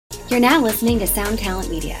You're now listening to Sound Talent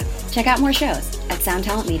Media. Check out more shows at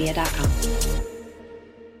soundtalentmedia.com.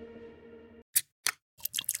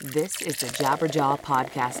 This is the Jabberjaw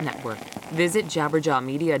Podcast Network. Visit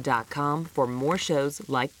jabberjawmedia.com for more shows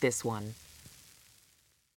like this one.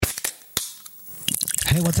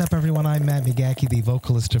 Hey, what's up, everyone? I'm Matt McGachy, the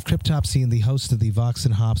vocalist of Cryptopsy and the host of the Vox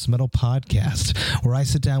and Hops Metal Podcast, where I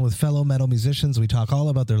sit down with fellow metal musicians. We talk all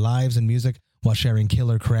about their lives and music while sharing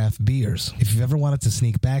killer craft beers. If you've ever wanted to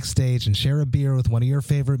sneak backstage and share a beer with one of your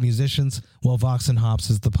favorite musicians, well, Vox and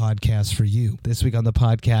Hops is the podcast for you. This week on the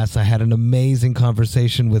podcast, I had an amazing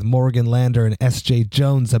conversation with Morgan Lander and S.J.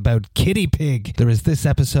 Jones about Kitty Pig. There is this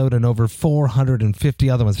episode and over 450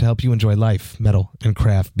 other ones to help you enjoy life, metal, and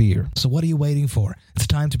craft beer. So what are you waiting for? It's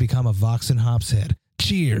time to become a Vox and Hops head.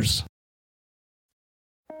 Cheers!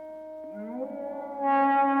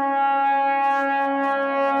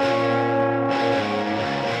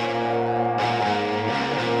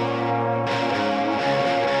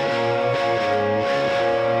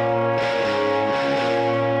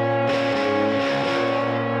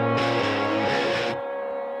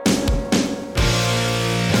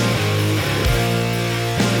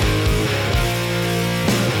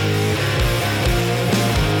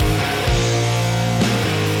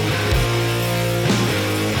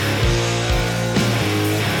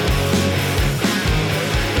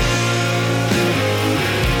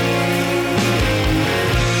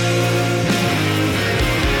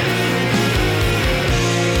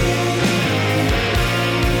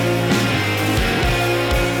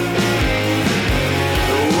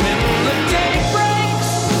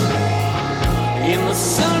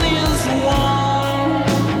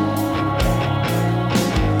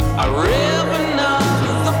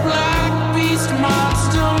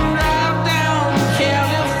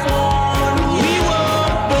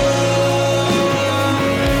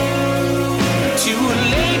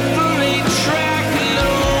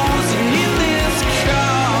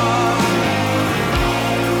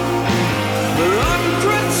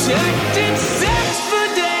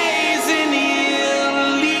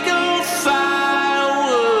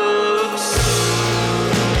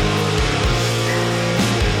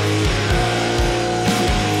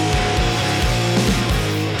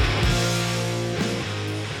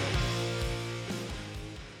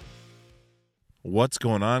 What's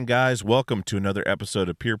going on, guys? Welcome to another episode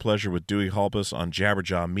of Peer Pleasure with Dewey Halpus on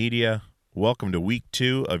Jabberjaw Media. Welcome to week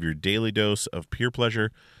 2 of your daily dose of peer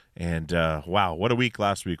pleasure. And wow, what a week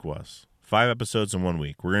last week was. 5 episodes in 1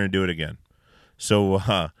 week. We're going to do it again.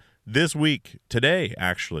 So this week, today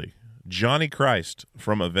actually, Johnny Christ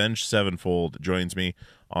from Avenged Sevenfold joins me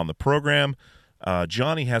on the program.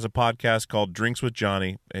 Johnny has a podcast called Drinks with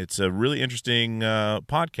Johnny. It's a really interesting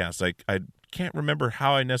podcast. I can't remember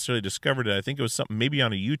how I necessarily discovered it. I think it was something maybe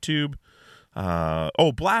on a YouTube.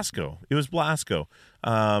 Blasco. It was Blasco.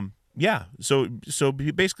 Yeah. So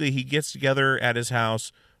basically he gets together at his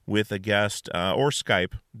house with a guest or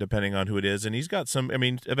Skype, depending on who it is. And he's got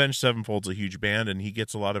Avenged Sevenfold's a huge band, and he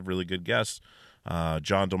gets a lot of really good guests.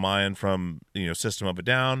 John Dolmayan from, System of a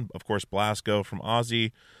Down, of course, Blasco from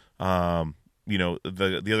Ozzy. The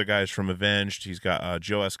other guys from Avenged. He's got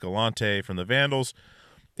Joe Escalante from the Vandals.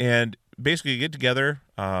 And basically get together,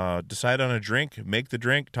 decide on a drink, make the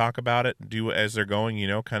drink, talk about it, do as they're going,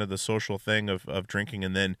 kind of the social thing of drinking,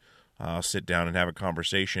 and then sit down and have a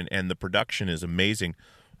conversation. And the production is amazing.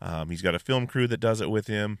 He's got a film crew that does it with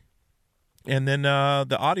him. And then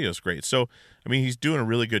the audio is great. So, he's doing a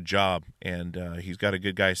really good job. And he's got a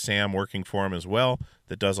good guy, Sam, working for him as well,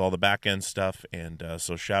 that does all the back-end stuff. And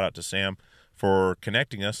so shout out to Sam for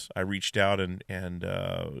connecting us. I reached out, and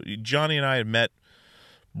Johnny and I had met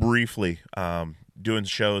briefly doing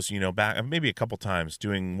shows, back maybe a couple times,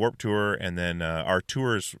 doing Warped Tour, and then our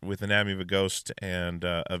tours with Anatomy of a Ghost and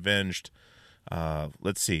Avenged.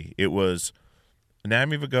 Let's see, it was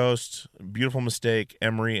Anatomy of a Ghost, Beautiful Mistake,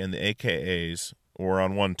 Emery, and the AKAs were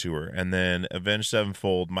on one tour, and then Avenged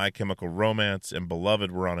Sevenfold, My Chemical Romance, and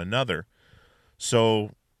Beloved were on another.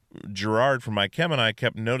 So Gerard from My Chem and I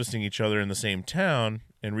kept noticing each other in the same town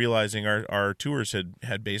and realizing our tours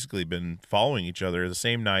had basically been following each other the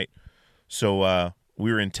same night. So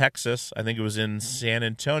we were in Texas. I think it was in San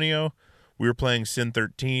Antonio. We were playing Sin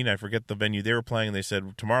 13. I forget the venue they were playing. And they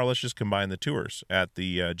said, tomorrow let's just combine the tours at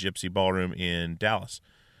the Gypsy Ballroom in Dallas,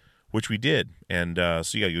 which we did. And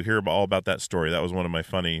you'll hear all about that story. That was one of my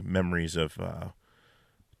funny memories of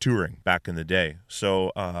touring back in the day.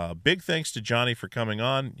 So big thanks to Johnny for coming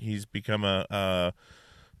on. He's become a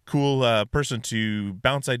cool person to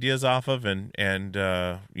bounce ideas off of and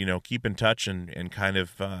keep in touch and kind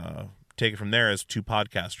of take it from there as 2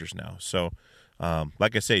 podcasters now. So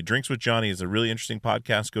Like I say, Drinks with Johnny is a really interesting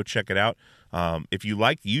podcast. Go check it out. If you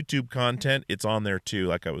like YouTube content, it's on there too,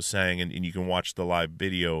 like I was saying, and you can watch the live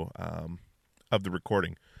video of the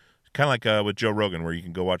recording. Kind of like with Joe Rogan, where you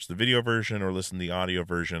can go watch the video version or listen to the audio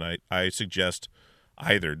version. I suggest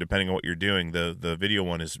either, depending on what you're doing. The video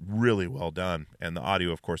one is really well done, and the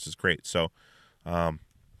audio, of course, is great. So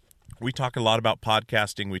we talk a lot about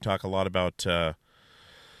podcasting. We talk a lot about,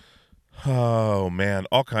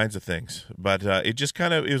 all kinds of things. But it just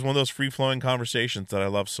kind of is one of those free-flowing conversations that I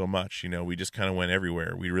love so much. We just kind of went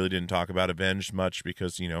everywhere. We really didn't talk about Avenged much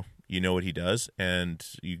because, you know what he does, and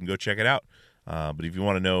you can go check it out. But if you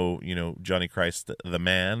want to know, Johnny Christ, the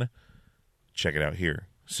man, check it out here.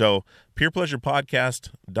 So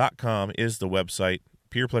peerpleasurepodcast.com is the website.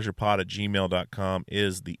 peerpleasurepod@gmail.com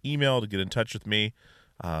is the email to get in touch with me.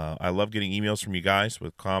 I love getting emails from you guys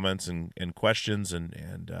with comments and questions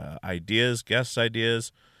and ideas, guest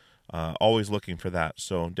ideas. Always looking for that.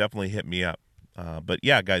 So definitely hit me up. But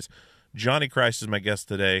yeah, guys, Johnny Christ is my guest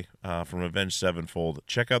today from Avenged Sevenfold.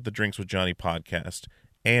 Check out the Drinks with Johnny podcast.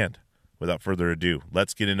 And without further ado,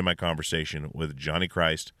 let's get into my conversation with Johnny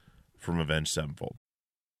Christ from Avenged Sevenfold.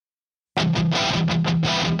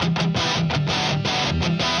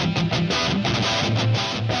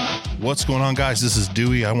 What's going on, guys? This is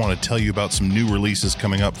Dewey. I want to tell you about some new releases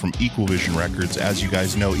coming up from Equal Vision Records. As you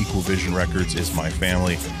guys know, Equal Vision Records is my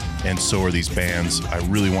family, and so are these bands. I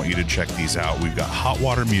really want you to check these out. We've got Hot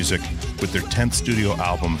Water Music with their 10th studio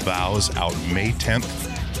album, Vows, out May 10th,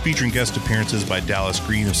 featuring guest appearances by Dallas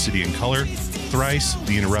Green of City and Color, Thrice,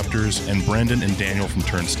 The Interrupters, and Brendan and Daniel from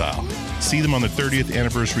Turnstile. See them on their 30th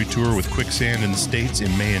anniversary tour with Quicksand in the States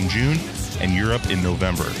in May and June, and Europe in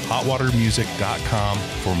November. hotwatermusic.com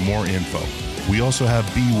for more info. We also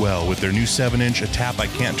have Be Well with their new 7-inch, A Tap I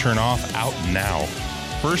Can't Turn Off, out now.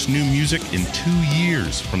 First new music in 2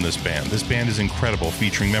 years from this band. This band is incredible,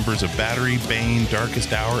 featuring members of Battery, Bane,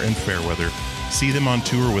 Darkest Hour, and Fairweather. See them on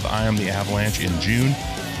tour with I Am the Avalanche in June.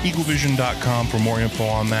 equalvision.com for more info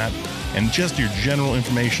on that. And just your general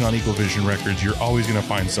information on Equal Vision Records, you're always going to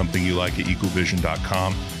find something you like at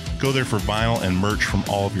equalvision.com. Go there for vinyl and merch from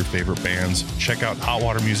all of your favorite bands. Check out Hot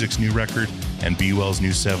Water Music's new record and Be Well's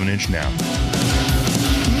new 7-inch now.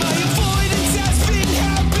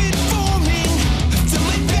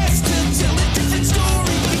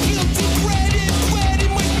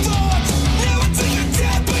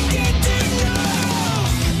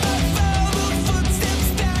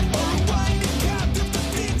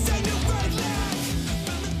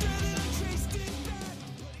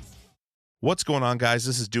 What's going on, guys?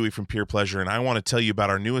 This is Dewey from Peer Pleasure, and I want to tell you about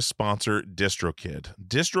our newest sponsor, DistroKid.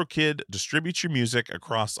 DistroKid distributes your music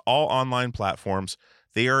across all online platforms.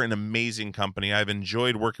 They are an amazing company. I've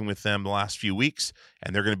enjoyed working with them the last few weeks,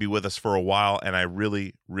 and they're going to be with us for a while, and I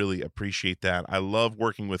really, really appreciate that. I love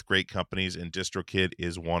working with great companies, and DistroKid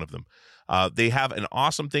is one of them. They have an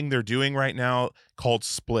awesome thing they're doing right now called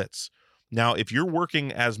splits. Now, if you're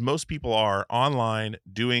working, as most people are, online,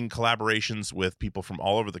 doing collaborations with people from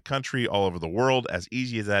all over the country, all over the world, as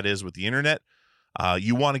easy as that is with the internet,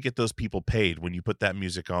 you want to get those people paid when you put that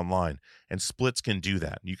music online. And Splits can do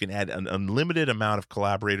that. You can add an unlimited amount of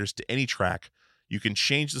collaborators to any track. You can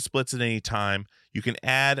change the splits at any time. You can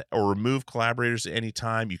add or remove collaborators at any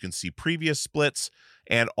time. You can see previous splits.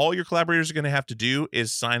 And all your collaborators are going to have to do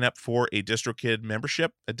is sign up for a DistroKid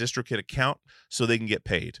membership, a DistroKid account, so they can get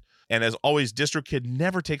paid. And as always, DistroKid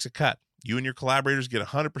never takes a cut. You and your collaborators get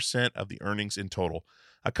 100% of the earnings in total.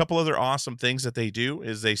 A couple other awesome things that they do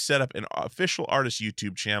is they set up an official artist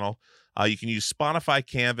YouTube channel. You can use Spotify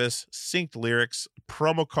Canvas, synced lyrics,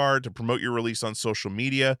 promo card to promote your release on social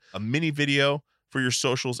media, a mini video for your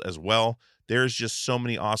socials as well. There's just so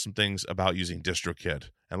many awesome things about using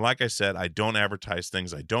DistroKid. And like I said, I don't advertise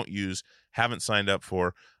things I don't use, haven't signed up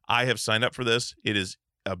for. I have signed up for this. It is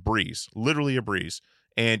a breeze, literally a breeze.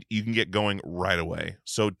 And you can get going right away.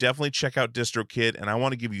 So definitely check out DistroKid, and I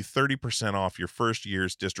want to give you 30% off your first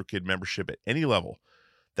year's DistroKid membership at any level.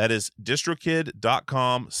 That is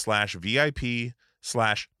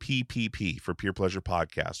distrokid.com/VIP/PPP for Peer Pleasure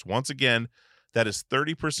Podcast. Once again, that is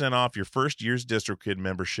 30% off your first year's DistroKid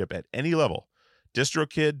membership at any level.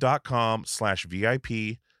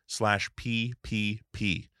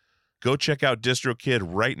 distrokid.com/VIP/PPP. Go check out DistroKid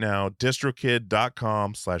right now,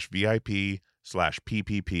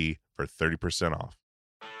 distrokid.com/VIP/PPP for 30% off.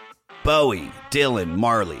 Bowie, Dylan,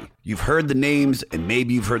 Marley. You've heard the names and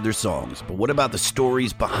maybe you've heard their songs, but what about the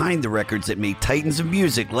stories behind the records that made titans of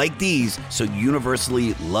music like these so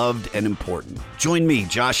universally loved and important? Join me,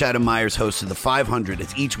 Josh Adam Myers, host of The 500,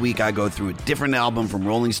 as each week I go through a different album from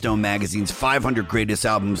Rolling Stone magazine's 500 Greatest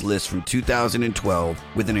Albums list from 2012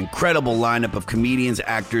 with an incredible lineup of comedians,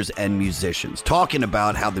 actors, and musicians talking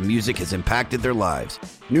about how the music has impacted their lives.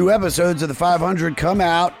 New episodes of The 500 come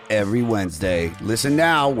out every Wednesday. Listen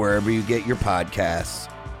now wherever you get your podcasts.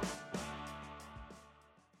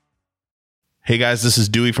 Hey guys, this is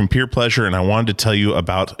Dewey from Peer Pleasure, and I wanted to tell you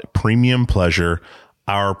about Premium Pleasure,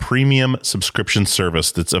 our premium subscription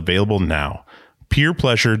service that's available now.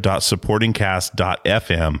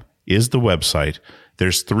 peerpleasure.supportingcast.fm is the website.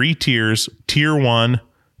 There's 3 tiers, Tier 1,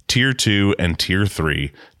 Tier 2, and Tier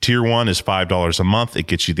 3. Tier 1 is $5 a month. It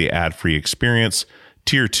gets you the ad-free experience.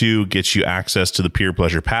 Tier 2 gets you access to the Peer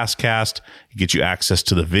Pleasure Passcast. It gets you access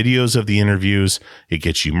to the videos of the interviews. It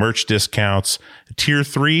gets you merch discounts. Tier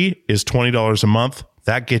 3 is $20 a month.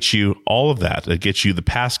 That gets you all of that. It gets you the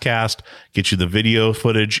Passcast, gets you the video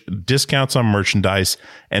footage, discounts on merchandise,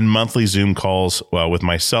 and monthly Zoom calls with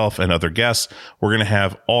myself and other guests. We're going to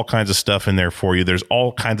have all kinds of stuff in there for you. There's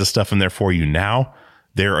all kinds of stuff in there for you now.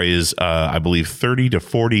 There is, I believe, 30 to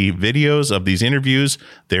 40 videos of these interviews.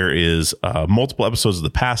 There is multiple episodes of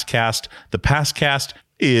the Passcast. The Passcast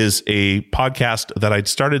is a podcast that I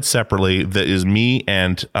started separately that is me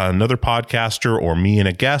and another podcaster or me and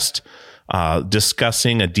a guest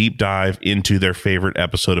discussing a deep dive into their favorite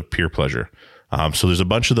episode of Peer Pleasure. So there's a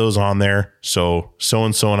bunch of those on there.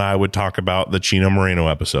 So-and-so and I would talk about the Chino Moreno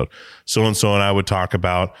episode. So-and-so and I would talk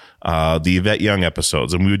about the Yvette Young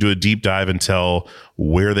episodes. And we would do a deep dive and tell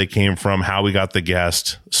where they came from, how we got the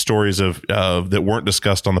guest, stories of that weren't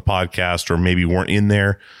discussed on the podcast or maybe weren't in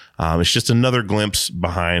there. It's just another glimpse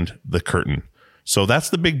behind the curtain. So that's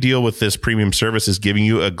the big deal with this premium service, is giving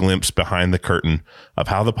you a glimpse behind the curtain of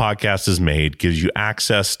how the podcast is made, gives you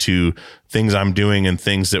access to things I'm doing and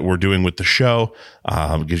things that we're doing with the show,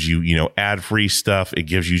 gives you, ad-free stuff. It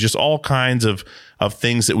gives you just all kinds of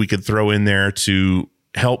things that we could throw in there to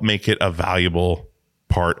help make it a valuable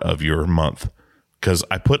part of your month. Because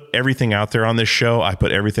I put everything out there on this show. I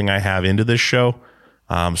put everything I have into this show.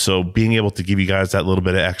 So being able to give you guys that little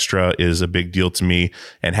bit of extra is a big deal to me,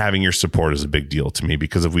 and having your support is a big deal to me,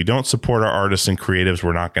 because if we don't support our artists and creatives,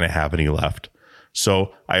 we're not going to have any left.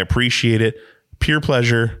 So I appreciate it.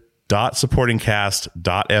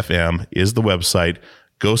 peerpleasure.supportingcast.fm is the website.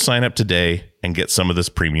 Go sign up today and get some of this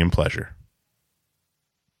premium pleasure.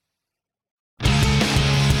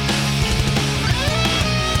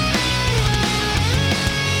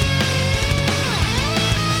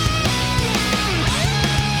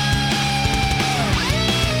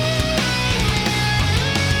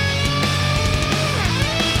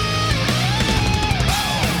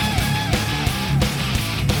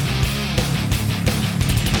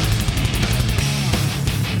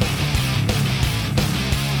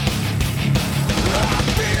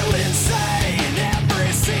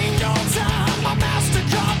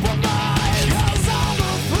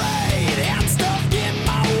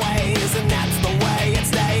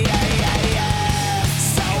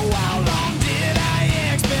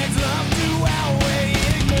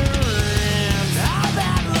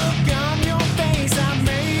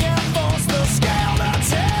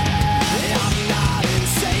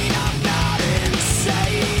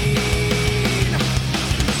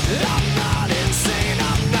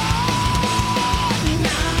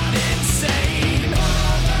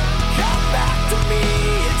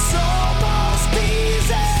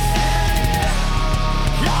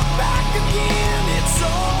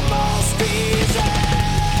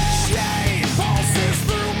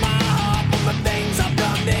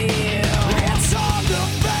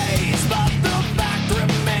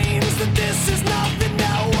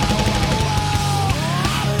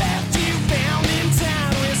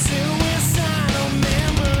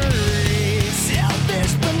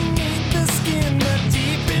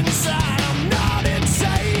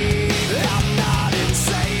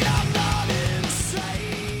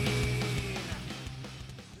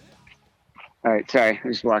 All right, sorry,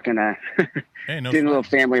 I'm just walking. Hey, no doing fun. a little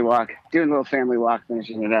family walk.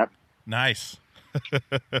 Finishing it up. Nice.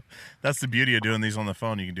 That's the beauty of doing these on the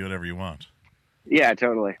phone. You can do whatever you want. Yeah,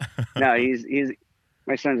 totally. No, he's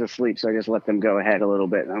my son's asleep, so I just let them go ahead a little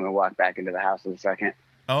bit, and I'm gonna walk back into the house in a second.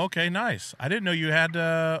 Oh, okay, nice. I didn't know you had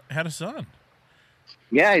a son.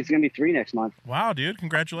 Yeah, he's gonna be 3 next month. Wow, dude!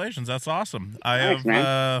 Congratulations. That's awesome. Thanks,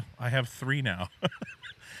 man. I have 3 now.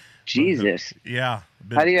 Jesus. Yeah.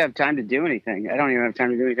 How do you have time to do anything? I don't even have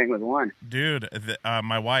time to do anything with one. Dude,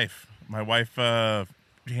 my wife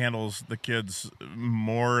handles the kids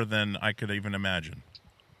more than I could even imagine.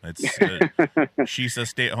 It's she's a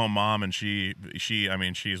stay-at-home mom, and she's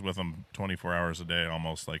with them 24 hours a day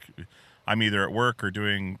almost. Like, I'm either at work or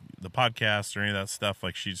doing the podcast or any of that stuff.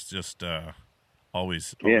 Like, she's just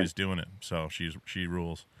always doing it. So she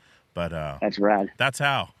rules. But that's rad. That's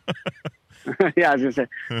how. Yeah, I was gonna say.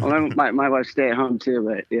 Well, my wife stay at home too,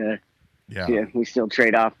 but yeah, we still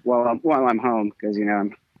trade off while I'm home, because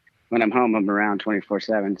when I'm home I'm around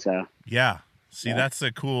 24/7. So yeah. See, that's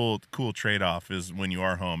the cool trade off, is when you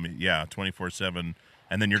are home, 24/7,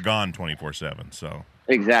 and then you're gone 24/7. So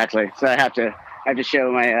exactly. So I have to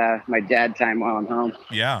show my dad time while I'm home.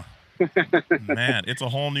 Yeah. Man, it's a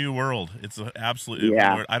whole new world. It's absolutely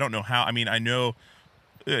I don't know how. I mean, I know.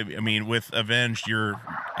 I mean, with Avenged, you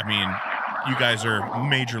guys are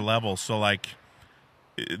major level, so like,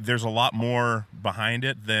 there's a lot more behind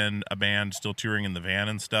it than a band still touring in the van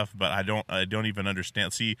and stuff. But I don't even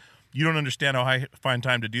understand. See, you don't understand how I find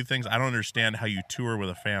time to do things. I don't understand how you tour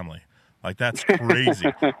with a family. Like, that's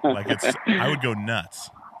crazy. Like, I would go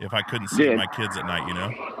nuts if I couldn't see my kids at night.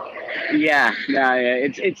 Yeah,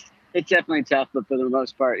 it's definitely tough, but for the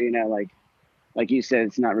most part, like you said,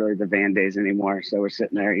 it's not really the van days anymore. So we're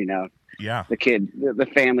sitting there, the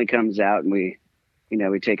family comes out, and we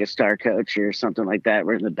take a Star Coach or something like that.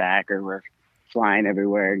 We're in the back, or we're flying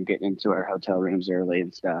everywhere and getting into our hotel rooms early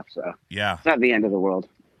and stuff. So yeah, it's not the end of the world.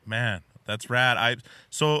 Man, that's rad. I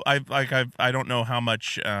don't know how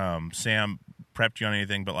much Sam prepped you on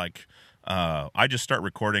anything, but like, I just start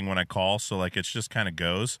recording when I call, so like, it's just kind of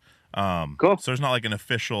goes. Cool. So there's not like an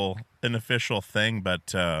official thing,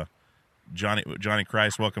 but Johnny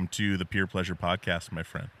Christ, welcome to the Peer Pleasure Podcast, my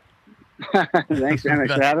friend. Thanks, man.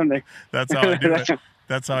 Thanks for having me. That's how I do it.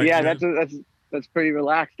 That's how I do it. That's pretty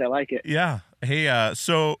relaxed. I like it. Yeah. Hey,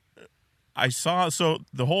 so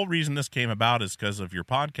the whole reason this came about is because of your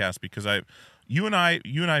podcast, because you and I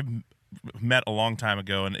met a long time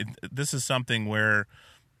ago, and this is something where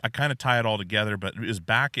I kind of tie it all together, but it was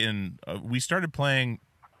back in, we started playing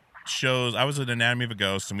shows. I was at Anatomy of a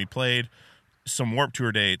Ghost, and we played some Warped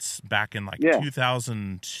Tour dates back in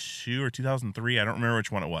 2002 or 2003. I don't remember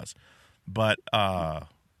which one it was, but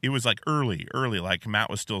it was like early, like Matt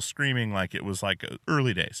was still screaming, like it was like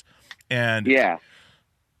early days. And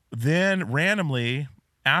then randomly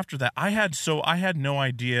after that, I had no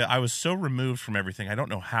idea. I was so removed from everything. I don't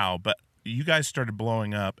know how, but you guys started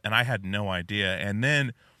blowing up, and I had no idea. And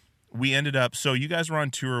then we ended up, so you guys were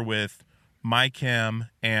on tour with My Chem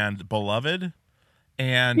and Beloved,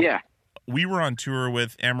 and we were on tour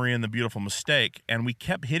with Emery and the Beautiful Mistake, and we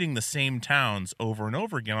kept hitting the same towns over and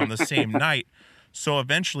over again on the same night. So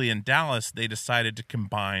eventually in Dallas, they decided to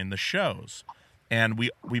combine the shows. And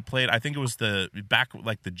we played, I think it was the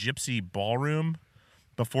Gypsy Ballroom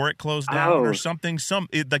before it closed down or something.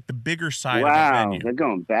 Like the bigger side of the venue. They're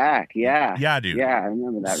going back. Yeah. Yeah, dude. Yeah, I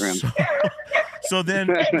remember that room. So then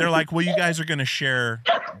they're like, well, you guys are going to share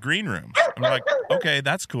green rooms. I'm like, okay,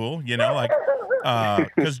 that's cool.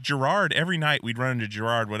 Because Gerard, every night we'd run into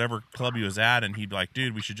Gerard, whatever club he was at, and he'd be like,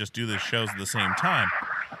 dude, we should just do the shows at the same time.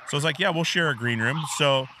 So I was like, yeah, we'll share a green room.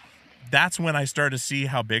 So that's when I started to see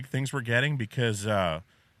how big things were getting because of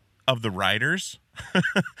the writers.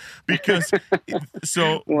 Because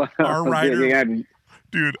our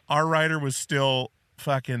writer was still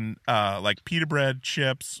fucking like pita bread,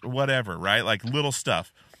 chips, whatever, right? Like little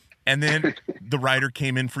stuff. And then the writer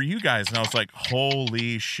came in for you guys, and I was like,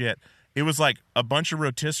 holy shit. It was like a bunch of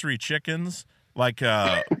rotisserie chickens, like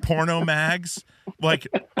porno mags, like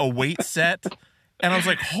a weight set. And I was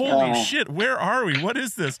like, holy shit, where are we? What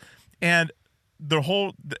is this? And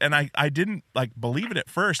I didn't like believe it at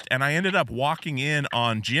first. And I ended up walking in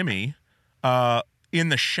on Jimmy in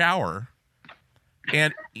the shower.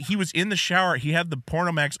 And he was in the shower. He had the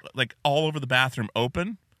porno mags like all over the bathroom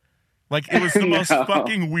open. Like it was the most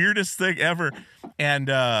fucking weirdest thing ever. And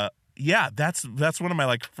that's one of my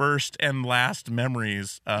like first and last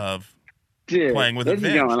memories of playing with Avenged.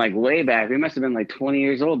 This is going like way back. We must have been like 20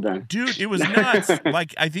 years old then. Dude, it was nuts.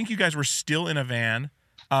 Like I think you guys were still in a van.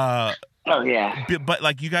 Oh yeah. But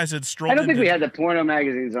like you guys had strolled. I don't think we had the porno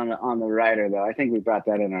magazines on the rider though. I think we brought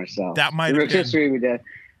that in ourselves. That might the have rotisserie been.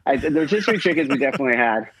 We did. The rotisserie chickens we definitely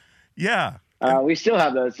had. Yeah. We still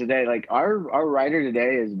have those today. Like our rider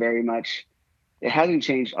today is very much. It hasn't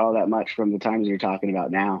changed all that much from the times you're talking about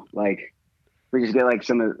now. Like we just get like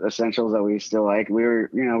some of the essentials that we still like. We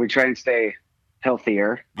try and stay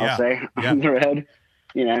healthier. I'll say on the road.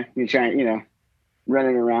 You try,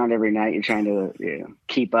 running around every night. You're trying to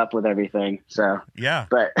keep up with everything. So yeah,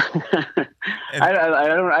 but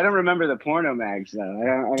I don't remember the porno mags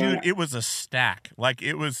though. Dude, it was a stack. Like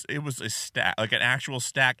it was a stack, like an actual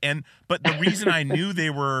stack. But the reason I knew they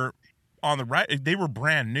were on the right, they were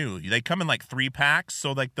brand new. They come in like 3-packs,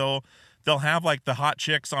 so like they'll have like the hot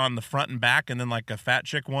chicks on the front and back, and then like a fat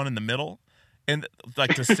chick one in the middle, and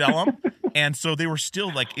like to sell them. And so they were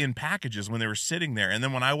still like in packages when they were sitting there. And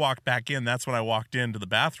then when I walked back in, that's when I walked into the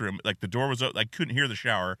bathroom. Like the door was open, I couldn't hear the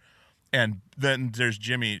shower. And then there's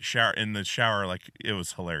Jimmy in the shower. Like it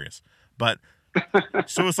was hilarious. But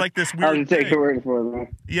so it's like this weird I'll take your word for it,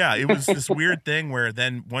 man. Yeah, it was this weird thing where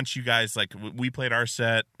then once you guys, like we played our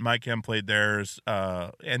set, Mike M played theirs,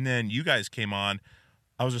 and then you guys came on.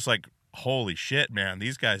 I was just like, holy shit, man,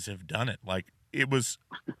 these guys have done it. Like it was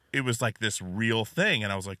like this real thing,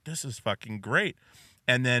 and I was like, this is fucking great.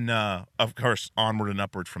 And then of course onward and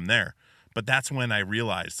upward from there. But that's when I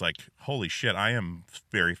realized, like, holy shit, I am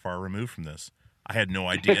very far removed from this. I had no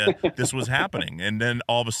idea this was happening. And then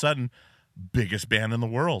all of a sudden, biggest band in the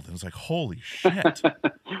world. It was like, holy shit.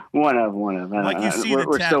 One of. Like you see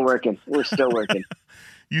we're still working. We're still working.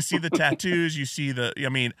 You see the tattoos. You see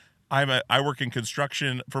I work in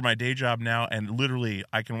construction for my day job now, and literally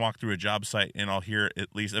I can walk through a job site and I'll hear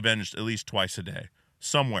at least Avenged at least twice a day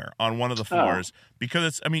somewhere on one of the floors because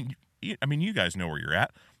it's. I mean, you guys know where you're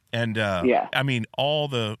at, and I mean, all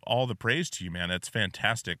the praise to you, man. It's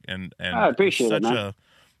fantastic, and I appreciate it, man.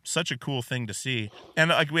 Such a cool thing to see. And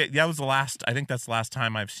like that was the last. I think that's the last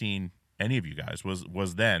time I've seen any of you guys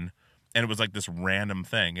was then, and it was like this random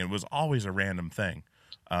thing. It was always a random thing.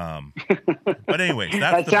 But anyways,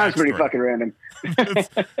 that sounds pretty fucking random.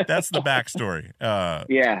 that's the backstory.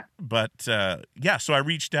 Yeah. But so I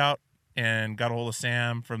reached out and got a hold of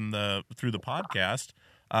Sam through the podcast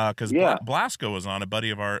because Blasco was on,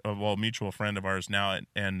 a mutual friend of ours now,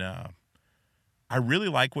 and I really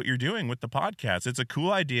like what you're doing with the podcast. It's a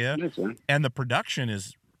cool idea, and the production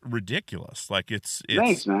is ridiculous. Like it's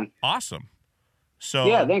thanks, man. Awesome. So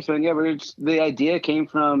yeah, thanks, man. Yeah, the idea came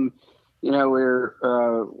from,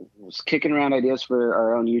 we're kicking around ideas for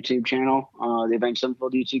our own YouTube channel, the Avenged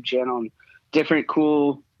Sevenfold YouTube channel, and different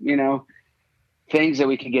cool, things that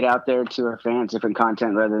we could get out there to our fans, different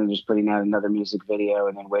content rather than just putting out another music video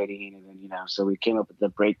and then waiting. And then, so we came up with the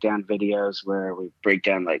breakdown videos where we break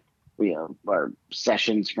down like, our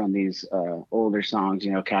sessions from these older songs,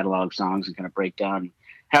 catalog songs, and kind of break down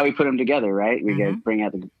how we put them together, right? We get bring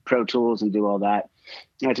out the Pro Tools and do all that.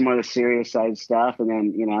 It's more the serious side stuff. And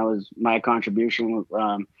then, it was my contribution.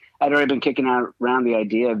 I'd already been kicking around the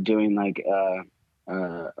idea of doing like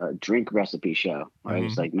a drink recipe show, right?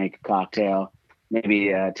 Just like make a cocktail,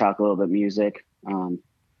 maybe talk a little bit music. And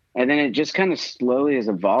then it just kind of slowly has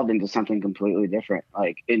evolved into something completely different,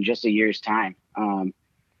 like in just a year's time.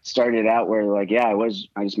 Started out where like, I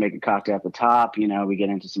just make a cocktail at the top, we get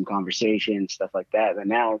into some conversation, stuff like that. But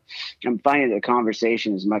now I'm finding the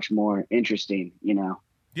conversation is much more interesting,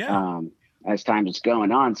 as time is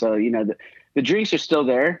going on. So, the drinks are still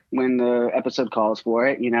there when the episode calls for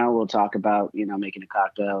it. We'll talk about, making a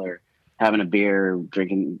cocktail or having a beer,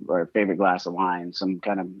 drinking our favorite glass of wine, some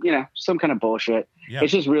kind of bullshit. Yeah.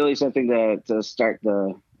 It's just really something to start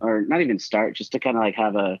or not even start, just to kind of like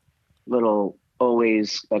have a little,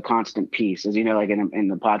 always a constant piece, as like in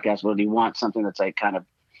the podcast world, you want something that's like kind of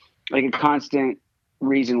like a constant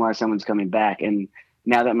reason why someone's coming back. And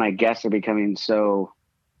now that my guests are becoming so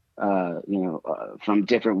from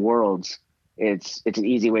different worlds, it's an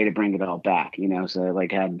easy way to bring it all back, so I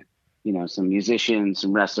like had some musicians,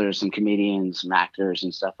 some wrestlers, some comedians, some actors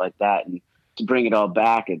and stuff like that, and to bring it all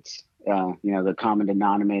back, it's the common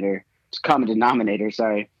denominator,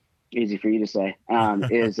 sorry, easy for you to say,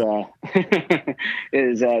 is I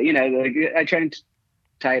try and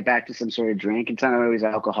tie it back to some sort of drink. It's not always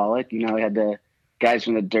alcoholic. I had the guys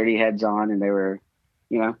from the Dirty Heads on, and they were,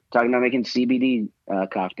 talking about making CBD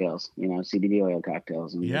cocktails, CBD oil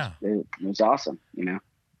cocktails. And it was awesome,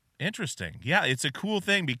 Interesting. Yeah, it's a cool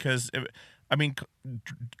thing because,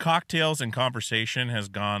 cocktails and conversation has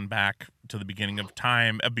gone back to the beginning of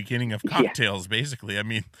time, beginning of cocktails, basically.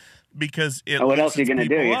 Because it what else are you going to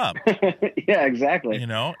do? Up. Yeah, exactly.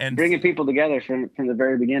 And bringing people together from the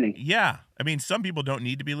very beginning. Yeah. Some people don't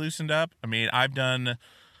need to be loosened up. I've done,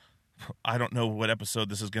 I don't know what episode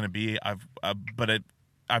this is going to be.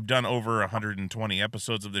 I've done over 120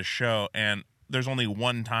 episodes of this show, and there's only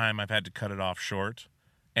one time I've had to cut it off short.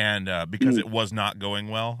 And because it was not going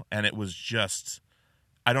well, and it was just,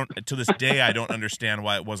 to this day, I don't understand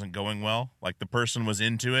why it wasn't going well. Like the person was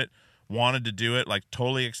into it, wanted to do it, like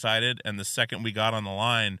totally excited, and the second we got on the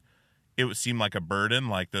line, it would seem like a burden,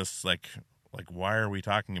 like this, like like, why are we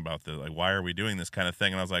talking about this? Like, why are we doing this kind of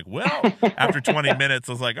thing? And I was like, well, after 20 minutes,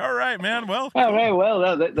 I was like, all right, man. Well, all right.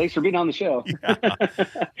 Well, thanks for being on the show. Yeah.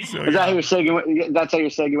 So, Is that how you're segueing? That's how you're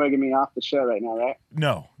segueing me off the show right now, right?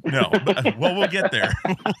 No. Well, we'll get there.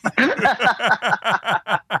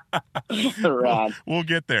 We'll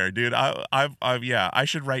get there, dude. I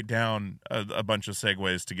should write down a bunch of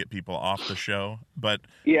segues to get people off the show. But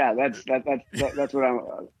yeah, that's what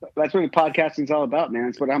podcasting's all about, man.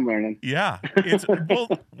 That's what I'm learning. Yeah,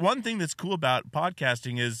 one thing that's cool about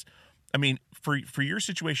podcasting is, I mean, for your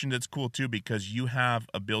situation, that's cool too because you have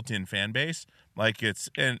a built-in fan base,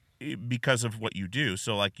 because of what you do.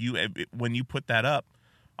 So like when you put that up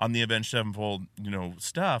on the Avenged Sevenfold,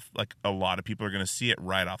 stuff, like a lot of people are going to see it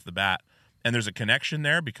right off the bat. And there's a connection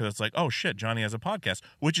there because it's like, oh shit, Johnny has a podcast,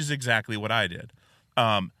 which is exactly what I did.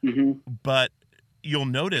 But you'll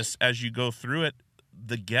notice as you go through it,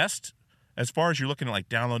 the guest, as far as you're looking at like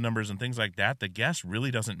download numbers and things like that, the guest really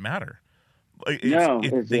doesn't matter. You have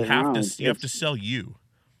to sell you,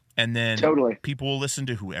 and then people will listen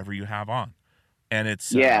to whoever you have on. And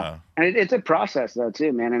it's and it's a process though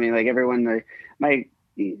too, man. I mean, like everyone, like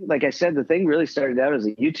I said, the thing really started out as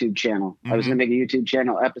a YouTube channel. I was going to make a YouTube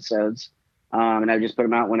channel episodes, and I would just put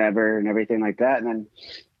them out whenever and everything like that. And then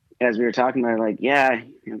as we were talking about it,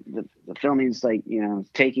 the filming's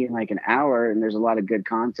taking like an hour, and there's a lot of good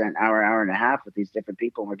content, hour and a half with these different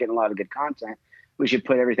people, and we're getting a lot of good content. We should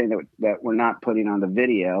put everything that we're not putting on the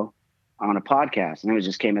video on a podcast. And it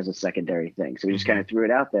just came as a secondary thing. So we just kind of threw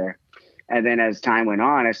it out there. And then as time went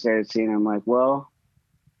on, I started seeing, I'm like, well,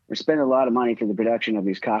 we're spending a lot of money for the production of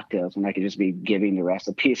these cocktails when I could just be giving the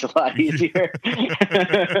recipes a lot easier.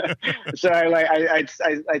 So I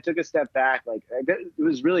took a step back. Like it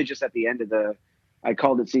was really just at the end of I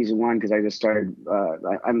called it season 1 because I just started,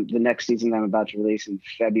 the next season that I'm about to release in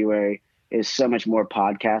February is so much more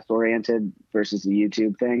podcast oriented versus the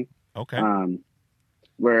YouTube thing. Okay.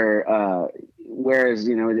 Whereas,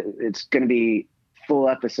 it's going to be full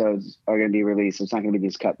episodes are going to be released. It's not going to be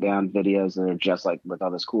these cut down videos that are just like with all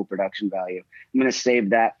this cool production value. I'm going to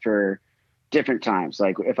save that for different times.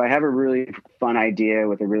 Like if I have a really fun idea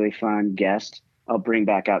with a really fun guest, I'll bring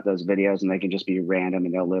back out those videos and they can just be random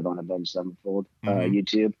and they'll live on Avenged Sevenfold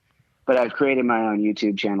YouTube. But I've created my own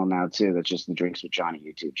YouTube channel now too. That's just the Drinks with Johnny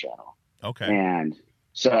YouTube channel. Okay. And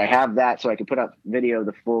so I have that so I can put up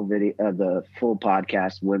the full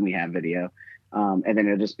podcast when we have video. And then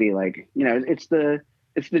it'll just be like, it's the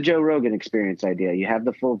Joe Rogan experience idea. You have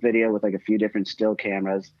the full video with like a few different still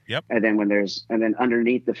cameras. Yep. And then and then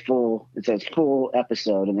underneath it says full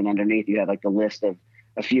episode. And then underneath you have like the list of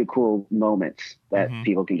a few cool moments that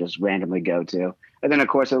people can just randomly go to. And then of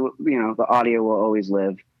course, the audio will always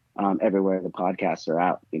live everywhere the podcasts are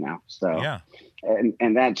out, so, yeah.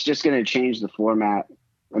 And that's just going to change the format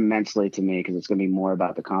immensely to me because it's going to be more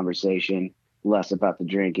about the conversation, less about the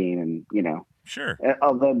drinking and, Sure.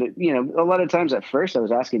 Although, a lot of times at first I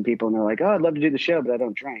was asking people and they're like, oh, I'd love to do the show, but I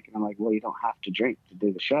don't drink. And I'm like, well, you don't have to drink to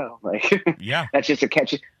do the show. Like, yeah, that's just a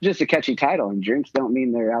catchy title. And drinks don't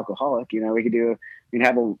mean they're alcoholic.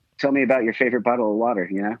 Tell me about your favorite bottle of water,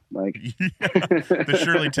 like the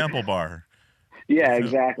Shirley Temple bar. Yeah,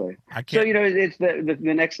 exactly. So, it's the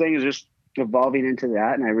next thing is just evolving into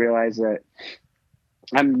that. And I realize that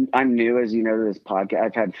I'm new, as you know, to this podcast.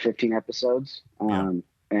 I've had 15 episodes.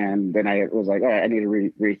 And then I was like, I need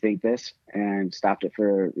to rethink this and stopped it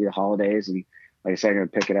for the holidays. And like I said, I'm going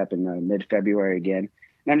to pick it up in mid-February again.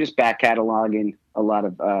 And I'm just back cataloging a lot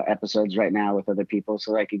of episodes right now with other people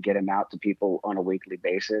so I can get them out to people on a weekly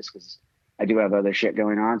basis because I do have other shit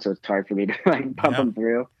going on. So it's hard for me to pump them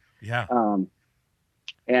through. Yeah.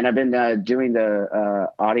 And I've been doing the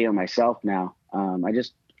audio myself now.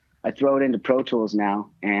 I throw it into Pro Tools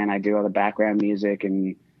now and I do all the background music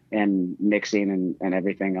and mixing and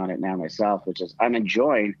everything on it now myself, which is I'm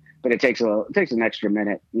enjoying, but it takes an extra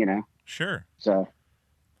minute, Sure. So,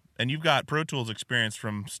 and you've got Pro Tools experience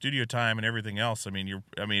from studio time and everything else. I mean,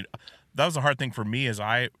 that was a hard thing for me as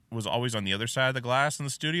I was always on the other side of the glass in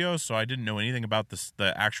the studio, so I didn't know anything about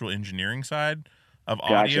the actual engineering side of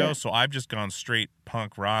audio. Gotcha. So I've just gone straight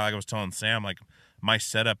punk rock. Like I was telling Sam, like my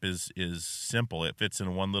setup is simple. It fits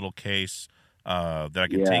in one little case. That I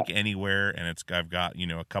can take anywhere, and I've got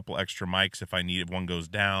a couple extra mics if I need it. One goes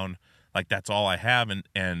down, like that's all I have.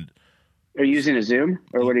 And are you using a Zoom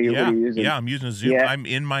or what are you using? Yeah, I'm using a Zoom. Yeah. I'm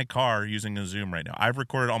in my car using a Zoom right now. I've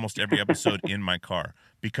recorded almost every episode in my car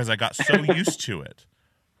because I got so used to it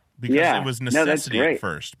because it was necessity at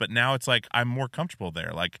first, but now it's like I'm more comfortable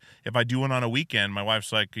there. Like if I do one on a weekend, my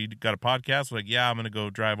wife's like, "You got a podcast?" I'm like, yeah, I'm gonna go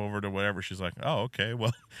drive over to whatever. She's like, oh, okay,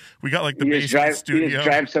 well, we got like the basement studio. You just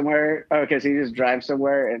drive somewhere. Oh, okay, so you just drive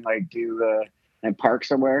somewhere and like and park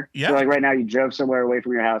somewhere. Yeah. So like right now, you drove somewhere away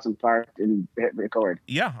from your house and parked and hit record.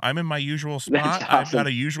 Yeah, I'm in my usual spot. That's awesome. I've got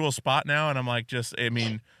a usual spot now, and I'm like,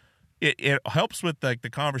 It helps with like the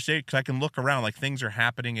conversation because I can look around, like things are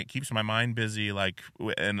happening. It keeps my mind busy, like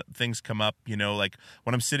and things come up. Like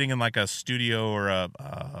when I'm sitting in like a studio or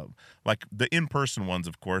like the in-person ones,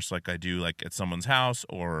 of course, like I do like at someone's house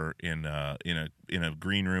or in a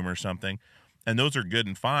green room or something, and those are good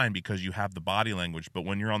and fine because you have the body language. But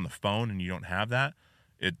when you're on the phone and you don't have that,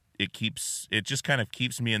 it just kind of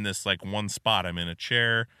keeps me in this like one spot. I'm in a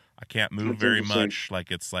chair. I can't move very much. Like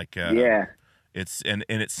it's like It's and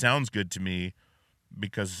it sounds good to me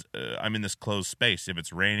because I'm in this closed space. If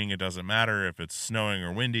it's raining, it doesn't matter. If it's snowing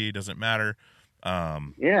or windy, it doesn't matter.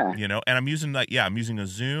 And I'm using I'm using a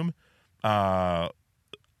Zoom.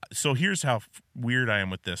 So here's how weird I am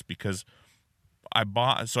with this because I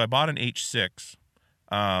bought an H6.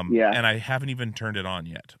 And I haven't even turned it on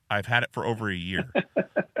yet. I've had it for over a year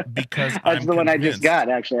because that's the one I just got.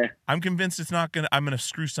 Actually, I'm convinced I'm gonna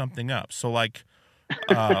screw something up. So like.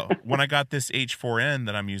 When I got this H4n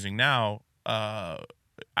that I'm using now, I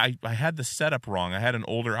had the setup wrong. I had an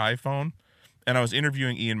older iPhone, and I was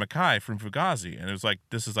interviewing Ian MacKaye from Fugazi, and it was like,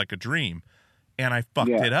 this is like a dream. And I fucked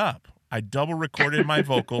it up. I double recorded my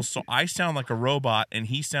vocals, so I sound like a robot, and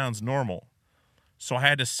he sounds normal. So I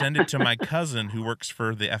had to send it to my cousin who works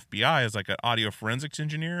for the FBI as like an audio forensics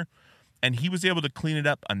engineer, and he was able to clean it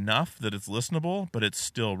up enough that it's listenable, but it's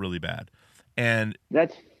still really bad. And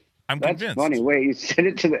I'm convinced. That's funny. Wait, you sent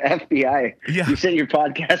it to the FBI? Yeah. You sent your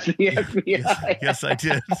podcast to the FBI? Yes, I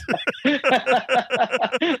did.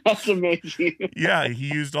 That's amazing. Yeah,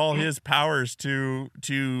 he used all his powers to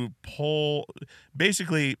pull.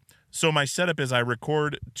 Basically, so my setup is I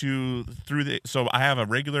record so I have a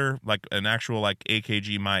regular, like an actual like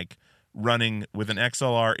AKG mic running with an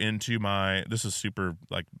XLR into this is super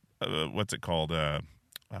like, what's it called?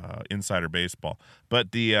 Insider baseball,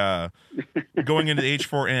 but the going into the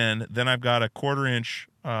H4n, then I've got a 1/4 inch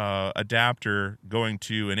adapter going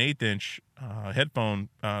to an 1/8 inch headphone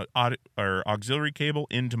or auxiliary cable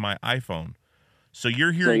into my iPhone. So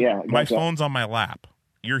you're hearing my phone's on my lap.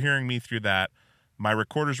 You're hearing me through that. My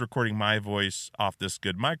recorder's recording my voice off this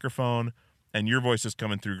good microphone, and your voice is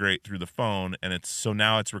coming through great through the phone. And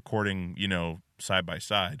now it's recording, side by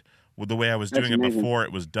side. Well, the way I was doing it before,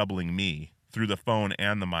 it was doubling me through the phone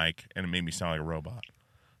and the mic, and it made me sound like a robot.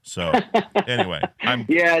 So anyway,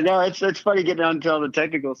 it's funny getting on to all the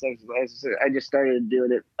technical stuff. I just started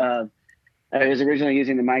doing it. I was originally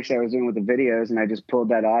using the mics I was doing with the videos, and I just pulled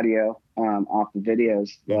that audio off the videos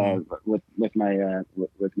with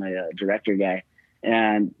my director guy,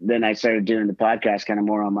 and then I started doing the podcast kind of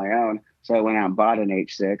more on my own. So I went out and bought an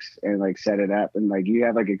H6 and like set it up, and like you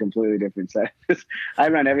have like a completely different set. I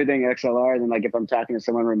run everything XLR, and then like if I'm talking to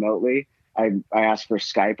someone remotely, I ask for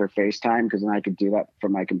Skype or FaceTime because then I could do that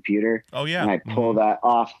from my computer. Oh yeah. And I pull that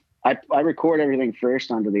off. I record everything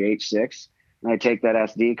first onto the H6, and I take that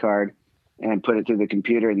SD card and put it through the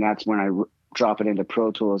computer, and that's when I drop it into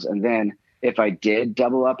Pro Tools. And then if I did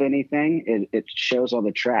double up anything, it shows all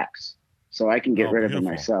the tracks, so I can get rid of it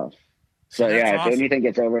myself. So yeah, awesome. If anything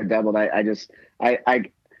gets over doubled, I as I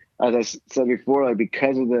said before, like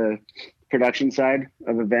because of the production side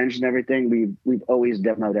of Avenged and everything, we've always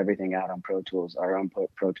demoed everything out on Pro Tools, our own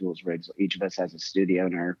Pro Tools rigs. Each of us has a studio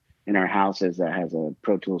in our houses that has a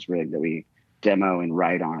Pro Tools rig that we demo and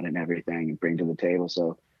write on and everything and bring to the table.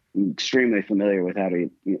 So I'm extremely familiar with how to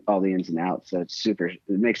all the ins and outs. So it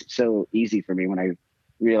makes it so easy for me when I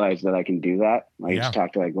realize that I can do that. I just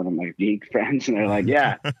talked to like one of my geek friends, and they're like,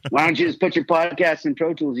 "Yeah, why don't you just put your podcast in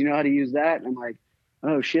Pro Tools? You know how to use that?" And I'm like,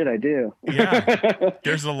 "Oh shit, I do." Yeah,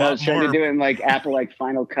 there's a lot more. I was trying to do it in like Apple, like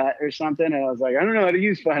Final Cut or something, and I was like, "I don't know how to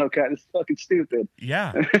use Final Cut. It's fucking stupid."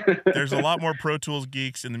 Yeah, there's a lot more Pro Tools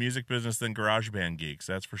geeks in the music business than GarageBand geeks.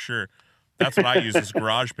 That's for sure. That's what I use is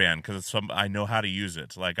GarageBand because I know how to use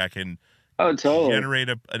it. Like I can generate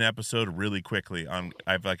an episode really quickly. I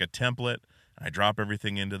have like a template. I drop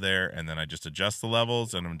everything into there, and then I just adjust the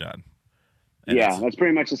levels, and I'm done. And that's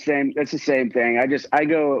pretty much the same. That's the same thing. I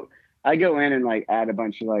go in and like add a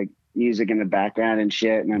bunch of like music in the background and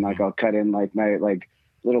shit, and then like I'll cut in like my like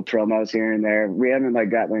little promos here and there. We haven't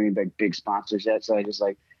like gotten any like big sponsors yet, so I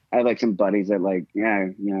have like some buddies that like,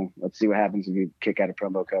 let's see what happens if you kick out a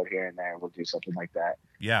promo code here and there. We'll do something like that.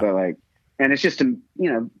 Yeah. But like, and it's just to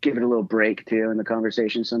give it a little break too in the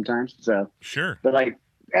conversation sometimes. So sure. But like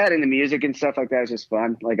adding the music and stuff like that is just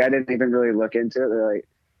fun. Like I didn't even really look into it. They're like,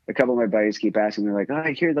 a couple of my buddies keep asking me like, oh,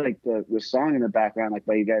 I hear like the song in the background, like,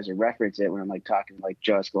 but you guys are reference it when I'm like talking like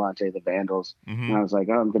Joe Escalante, the Vandals. Mm-hmm. And I was like,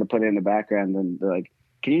 oh, I'm going to put it in the background. And they're like,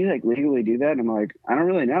 can you like legally do that? And I'm like, I don't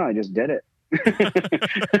really know. I just did it.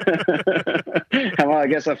 Well, I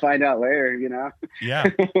guess I'll find out later, you know? Yeah.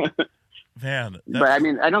 Man. But I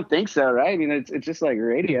mean, I don't think so, right? I mean, it's just like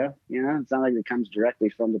radio, you know? It's not like it comes directly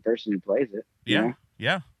from the person who plays it. Yeah. You know?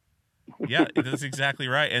 Yeah. Yeah, that's exactly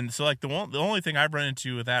right. And so like the only thing I've run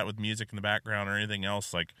into with that, with music in the background or anything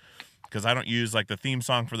else, like, because I don't use like the theme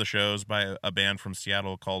song for the shows by a band from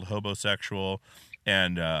Seattle called Hobosexual,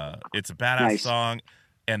 and it's a badass song,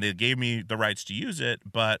 and they gave me the rights to use it.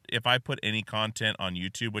 But if I put any content on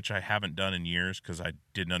YouTube, which I haven't done in years because I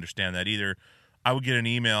didn't understand that either, I would get an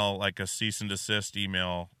email, like a cease and desist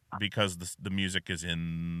email, because the music is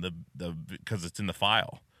in because it's in the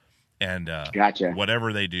file. And gotcha.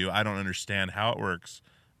 Whatever they do, I don't understand how it works,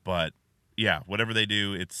 but yeah, whatever they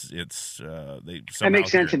do, it's they. It makes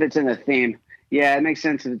sense if it's in the theme. Yeah, it makes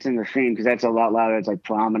sense if it's in the theme because that's a lot louder. It's like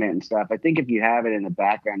prominent and stuff. I think if you have it in the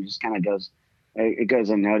background, it just kind of goes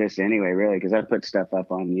unnoticed anyway, really. Because I put stuff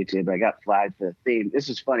up on YouTube. I got flagged for the theme. This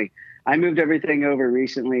is funny. I moved everything over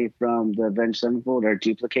recently from the Avenged Sevenfold, or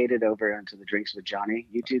duplicated over onto the Drinks with Johnny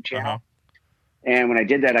YouTube channel. And when I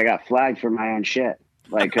did that, I got flagged for my own shit.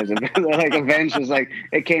 Like, because like Avenged was like,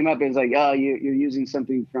 it came up, it was like, oh, you're using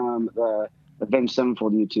something from the Avenged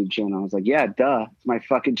Sevenfold YouTube channel. I was like, yeah, duh, it's my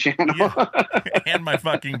fucking channel. Yeah. And my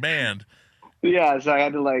fucking band. Yeah, so I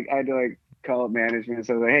had to call up management.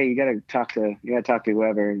 So I was like, hey, you gotta talk to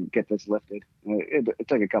whoever and get this lifted. It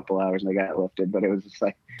took a couple hours and I got it lifted, but it was just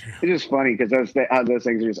like, it's just funny because those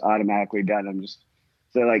things are just automatically done.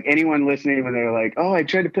 So like anyone listening when they're like, oh, I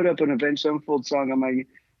tried to put up an Avenged Sevenfold song on my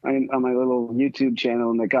little YouTube channel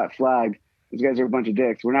and they got flagged. These guys are a bunch of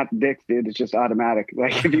dicks. We're not dicks, dude. It's just automatic.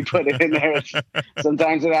 Like if you put it in there,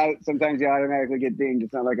 sometimes you automatically get dinged.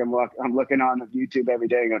 It's not like I'm looking on YouTube every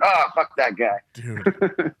day and going, oh, fuck that guy.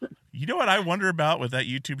 Dude. You know what I wonder about with that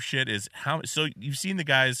YouTube shit is how, so you've seen you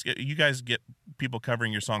guys get people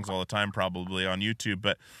covering your songs all the time probably on YouTube,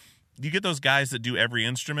 but you get those guys that do every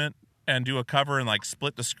instrument and do a cover and like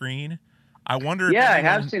split the screen. I wonder if I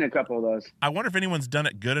have seen a couple of those. I wonder if anyone's done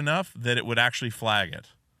it good enough that it would actually flag it.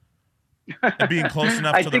 And being close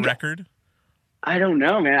enough to the record. I don't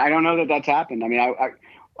know, man. I don't know that that's happened. I mean,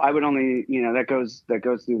 I would only, that goes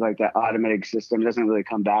through like that automatic system. It doesn't really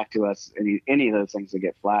come back to us any of those things that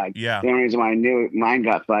get flagged. Yeah. The only reason why I knew mine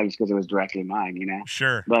got flagged is because it was directly mine,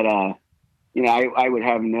 Sure. But I would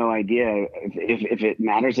have no idea if it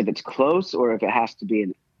matters if it's close or if it has to be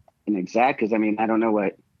an exact. Because I mean, I don't know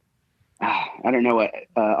what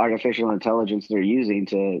artificial intelligence they're using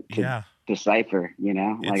to decipher,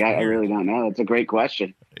 I really don't know. It's a great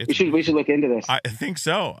question. We should look into this. I think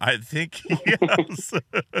so. I think, yes.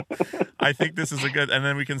 I think this is a good, and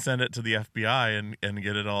then we can send it to the FBI and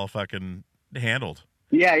get it all fucking handled.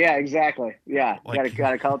 Yeah, exactly. Yeah. Like,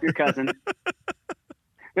 gotta call up your cousin.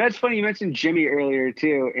 That's funny. You mentioned Jimmy earlier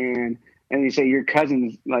too. And you say your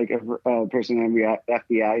cousin's like a person in the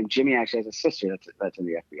FBI. Jimmy actually has a sister that's in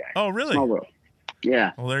the FBI. Oh, really? Small world.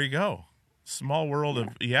 Yeah. Well, there you go. Small world of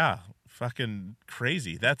fucking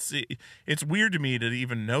crazy. It's weird to me to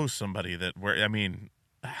even know somebody that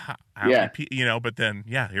but then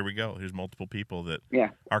here we go. There's multiple people that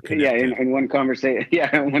are connected. In one conversation.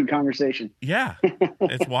 Yeah, in one conversation. Yeah,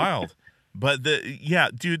 it's wild. But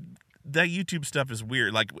dude, that YouTube stuff is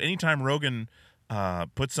weird. Like anytime Rogan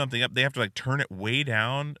puts something up, they have to like turn it way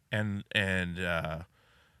down and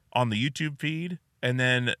on the YouTube feed, and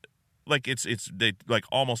then like they like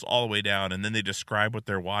almost all the way down, and then they describe what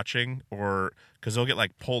they're watching, or because they'll get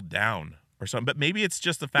like pulled down or something. But maybe it's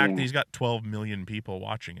just the fact that he's got 12 million people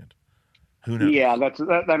watching it. Who knows? Yeah,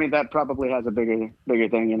 I mean, that probably has a bigger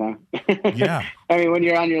thing, Yeah. I mean, when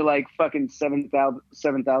you're on your like fucking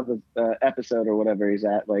 7,000th episode or whatever he's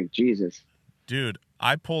at, like Jesus. Dude,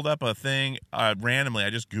 I pulled up a thing randomly. I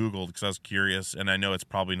just Googled because I was curious, and I know it's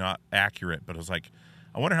probably not accurate, but I was like,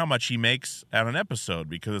 I wonder how much he makes at an episode,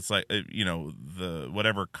 because it's like, the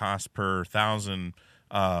whatever cost per 1,000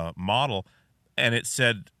 model, and it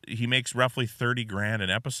said he makes roughly $30,000 an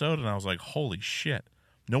episode, and I was like, holy shit.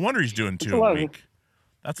 No wonder he's doing 2 a week.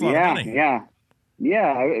 That's a lot of money. Yeah.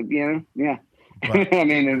 But, I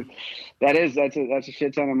mean, that's a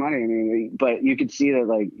shit ton of money. I mean, but you could see that,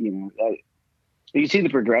 like, you see the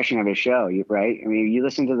progression of his show, right? I mean, you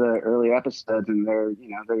listen to the early episodes, and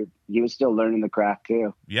he was still learning the craft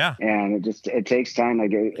too. Yeah, and it takes time.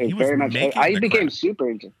 Like it very much. I became super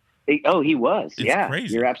into. Oh, he was. It's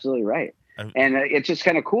crazy. You're absolutely right. And it's just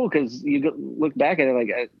kind of cool because you look back at it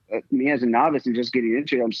like me as a novice and just getting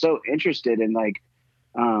into it. I'm so interested in like,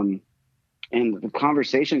 and the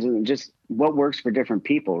conversations and just what works for different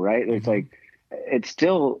people. Right. It's like, it's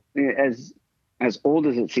still as old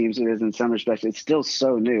as it seems it is in some respects, it's still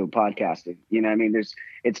so new podcasting. You know what I mean?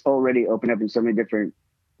 It's already opened up in so many different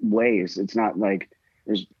ways. It's not like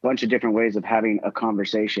there's a bunch of different ways of having a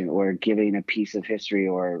conversation or giving a piece of history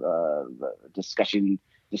or discussing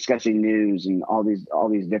news and all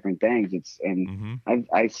these different things.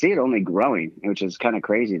 I see it only growing, which is kind of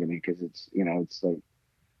crazy to me because it's like,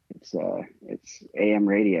 it's AM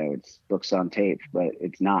radio, it's books on tape, but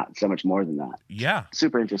it's not so much more than that. Yeah.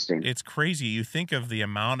 Super interesting. It's crazy. You think of the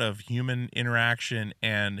amount of human interaction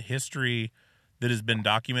and history that has been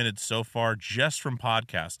documented so far just from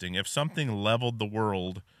podcasting. If something leveled the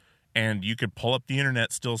world and you could pull up the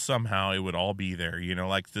internet still somehow, it would all be there,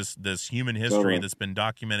 like this human history that's been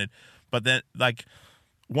documented. But then like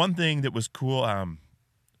one thing that was cool,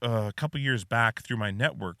 a couple years back through my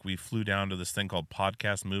network, we flew down to this thing called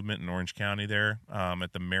Podcast Movement in Orange County there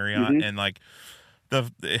at the Marriott. And like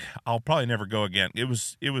I'll probably never go again. It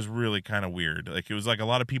was really kind of weird. Like it was like a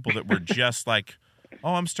lot of people that were just like,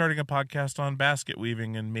 oh, I'm starting a podcast on basket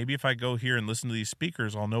weaving, and maybe if I go here and listen to these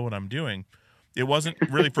speakers, I'll know what I'm doing. It wasn't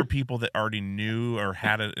really for people that already knew or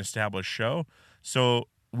had an established show. So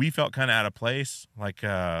we felt kind of out of place. Like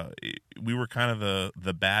we were kind of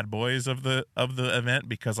the bad boys of the event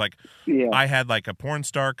because like I had like a porn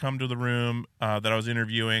star come to the room that I was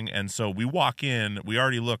interviewing, and so we walk in, we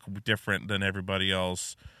already look different than everybody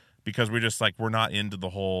else because we're just like, we're not into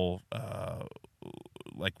the whole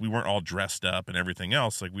like we weren't all dressed up and everything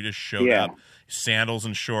else. Like we just showed up, sandals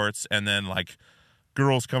and shorts, and then like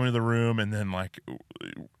girls come into the room, and then like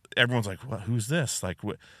everyone's like, well, who's this? Like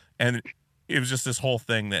what? And it was just this whole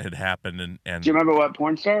thing that had happened. And do you remember what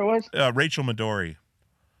porn star it was? Rachel Midori.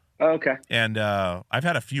 Oh, okay. And I've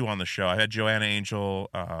had a few on the show. I had Joanna Angel,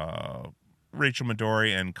 Rachel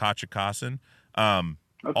Midori, and Katja Kassen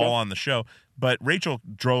all on the show. But Rachel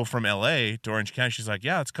drove from L.A. to Orange County. She's like,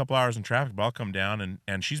 yeah, it's a couple hours in traffic, but I'll come down.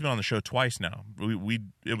 And she's been on the show twice now.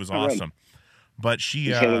 It was awesome. But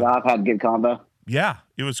she hit it off, had a good combo. Yeah,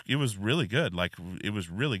 it was really good. Like it was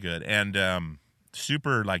really good. And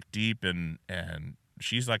super like deep, and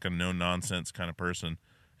she's like a no nonsense kind of person,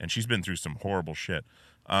 and she's been through some horrible shit.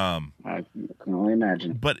 I can only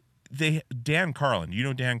imagine. But Dan Carlin, you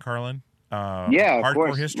know Dan Carlin? Yeah, of Hardcore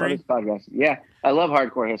course. History. Podcast. Yeah, I love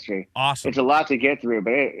Hardcore History. Awesome. It's a lot to get through,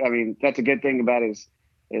 but that's a good thing about it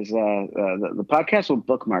is the podcast will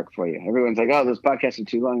bookmark for you. Everyone's like, oh, this podcast is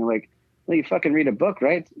too long. I'm like, well, you fucking read a book,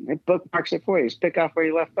 right? It bookmarks it for you. Just pick off where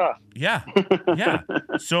you left off. Yeah, yeah.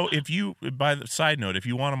 So by the side note, if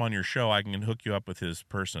you want him on your show, I can hook you up with his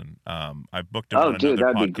person. I've booked him on another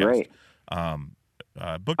podcast. That'd be great.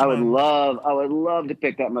 I would love to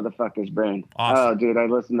pick that motherfucker's brain. Awesome. Oh, dude, I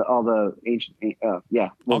listened to all the ancient.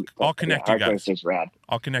 I'll connect you guys. It's rad.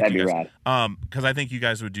 I'll connect That'd you guys. Be rad. Because I think you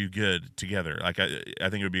guys would do good together. Like I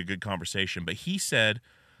think it would be a good conversation. But he said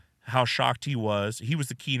how shocked he was. He was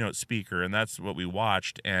the keynote speaker, and that's what we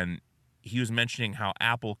watched. And he was mentioning how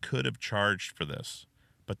Apple could have charged for this,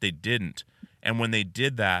 but they didn't. And when they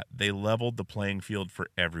did that, they leveled the playing field for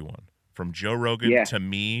everyone, from Joe Rogan to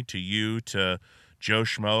me to you to Joe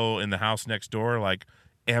Schmo in the house next door. Like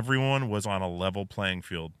everyone was on a level playing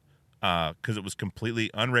field because it was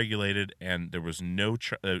completely unregulated and there was no.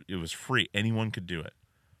 It was free. Anyone could do it,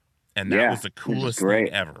 and that was the coolest thing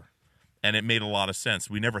ever. And it made a lot of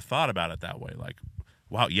sense. We never thought about it that way. Like,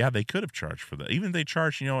 wow, yeah, they could have charged for that. Even if they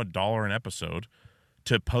charged, $1 an episode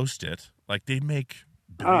to post it, like they'd make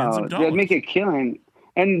billions of dollars. They'd make a killing,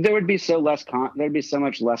 and there would be there'd be so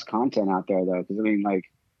much less content out there, though. Because I mean, like,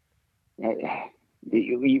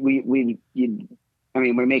 we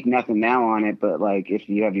make nothing now on it, but like if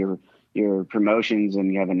you have your promotions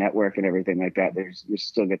and you have a network and everything like that, you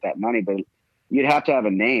still get that money, but you'd have to have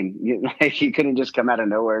a name. You couldn't just come out of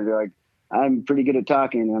nowhere and be like, I'm pretty good at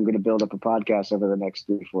talking and I'm going to build up a podcast over the next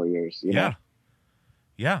 3-4 years. You know?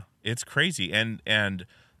 Yeah. It's crazy. And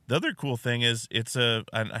the other cool thing is and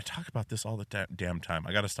I talk about this all the damn time.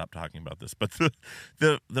 I got to stop talking about this, but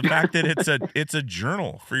the fact that it's a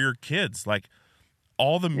journal for your kids, like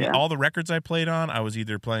all the records I played on, I was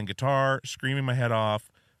either playing guitar, screaming my head off,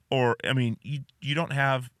 or, I mean, you don't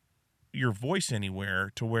have your voice anywhere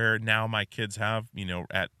to where now my kids have,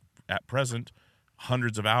 at present,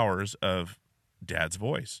 hundreds of hours of dad's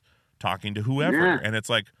voice talking to whoever. And it's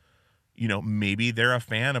like, maybe they're a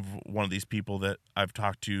fan of one of these people that I've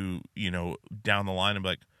talked to, down the line and be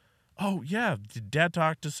like, oh yeah, did dad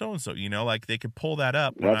talk to so-and-so, like they could pull that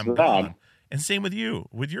up when I'm gone And same with you,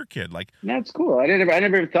 with your kid. Like, that's cool. I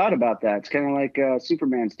never even thought about that. It's kind of like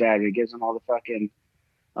Superman's dad. He gives him all the fucking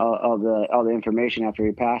all the information after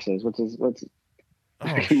he passes. What's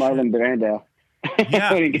Marlon Brando?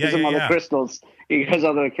 Yeah, when he gives him all the crystals. He has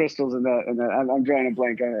all the crystals and I'm drawing a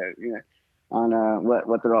blank on it. On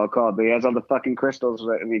what they're all called, but he has all the fucking crystals,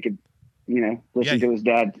 and he could, listen to his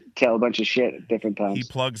dad tell a bunch of shit at different times. He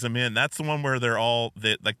plugs them in. That's the one where they're all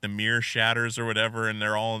like the mirror shatters or whatever, and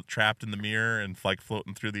they're all trapped in the mirror and like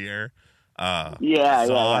floating through the air.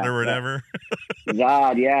 Zod or whatever.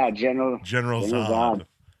 Zod, yeah, General Zod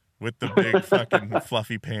with the big fucking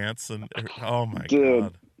fluffy pants and oh my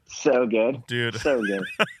god, so good, dude, so good.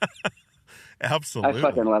 Absolutely. I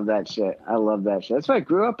fucking love that shit. I love that shit. That's what I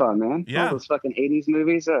grew up on, man. Yeah. All those fucking 80s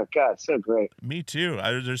movies. Oh, God, so great. Me too.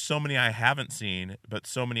 There's so many I haven't seen, but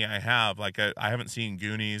so many I have. Like, I haven't seen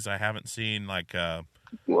Goonies. I haven't seen, like,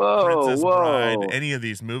 Princess Bride, any of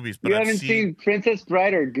these movies. But you haven't seen Princess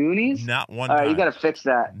Bride or Goonies? Not one time. time. You got to fix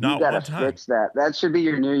that. Not you gotta one time. fix that. That should be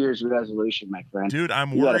your New Year's resolution, my friend. Dude,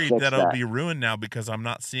 I'm worried that it'll be ruined now because I'm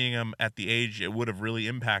not seeing them at the age it would have really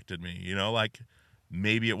impacted me. Like,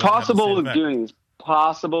 maybe it won't Possible have the same with Goonies.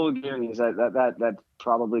 Possible with Goonies. That's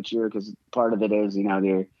probably true because part of it is,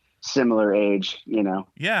 they're similar age,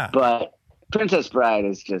 Yeah. But Princess Bride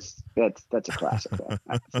is just, that's a classic.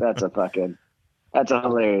 That's a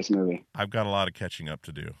hilarious movie. I've got a lot of catching up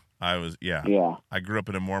to do. Yeah. I grew up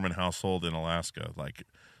in a Mormon household in Alaska. Like,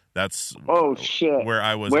 that's shit. Where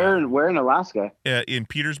I was. Where in Alaska? In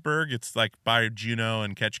Petersburg. It's like by Juneau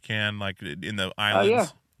and Ketchikan, like in the islands. Oh, yeah.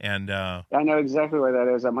 And I know exactly where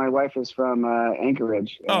that is. My wife is from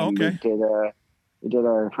Anchorage. And okay. We did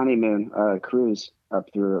our honeymoon cruise up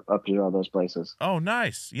through all those places. Oh,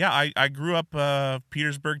 nice. Yeah, I grew up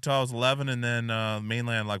Petersburg till I was 11, and then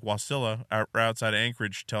mainland like Wasilla, outside of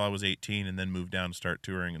Anchorage till I was 18, and then moved down to start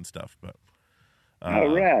touring and stuff. But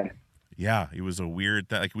rad. Yeah, it was a weird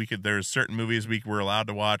thing. Like there were certain movies we were allowed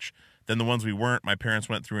to watch. Then the ones we weren't, my parents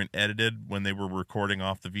went through and edited when they were recording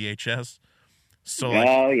off the VHS. So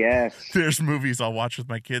yes. There's movies I'll watch with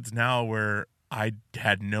my kids now where I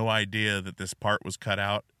had no idea that this part was cut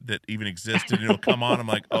out that even existed. And it'll come on. I'm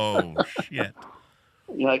like, oh shit.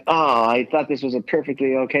 You're like, oh, I thought this was a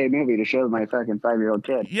perfectly okay movie to show my fucking 5-year-old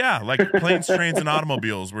kid. Yeah, like Planes, Trains, and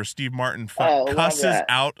Automobiles, where Steve Martin cusses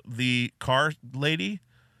out the car lady.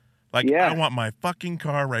 Like, I want my fucking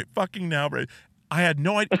car right fucking now. Right. I had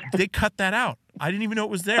no idea. They cut that out. I didn't even know it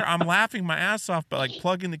was there. I'm laughing my ass off, but like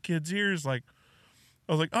plugging the kids' ears, like,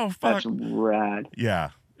 I was like, oh, fuck. That's rad. Yeah.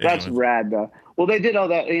 That's rad, though. Well, they did all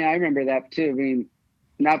that. I remember that, too. I mean,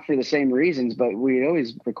 not for the same reasons, but we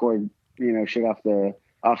always record, shit off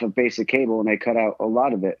of basic cable, and they cut out a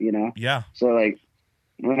lot of it, Yeah. So, like,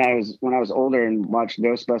 when I was older and watched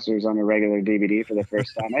Ghostbusters on a regular DVD for the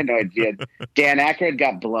first time, I had no idea Dan Aykroyd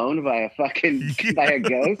got blown by a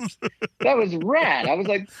ghost. That was rad. I was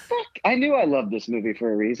like, fuck, I knew I loved this movie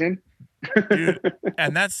for a reason. Dude,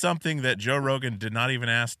 and that's something that Joe Rogan did not even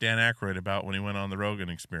ask Dan Aykroyd about when he went on the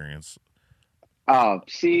Rogan Experience. Oh,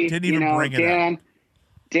 see, didn't even bring it up.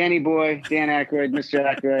 Danny boy, Dan Aykroyd, Mr.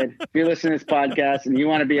 Aykroyd, if you listen to this podcast and you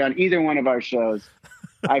want to be on either one of our shows,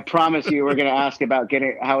 I promise you we're going to ask about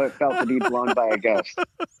how it felt to be blown by a ghost.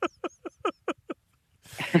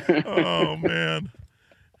 Oh, man.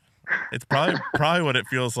 It's probably what it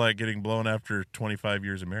feels like getting blown after 25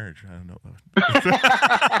 years of marriage. I don't know.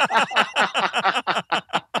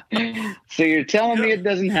 So you're telling me it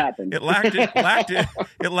doesn't happen? It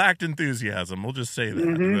lacked enthusiasm. We'll just say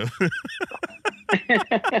that.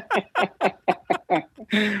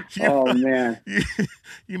 Mm-hmm. Oh man,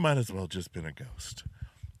 you might as well just been a ghost.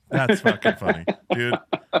 That's fucking funny, dude.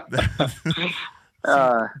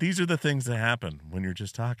 These are the things that happen when you're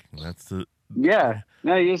just talking. That's the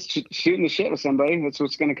No, you're just shooting the shit with somebody. That's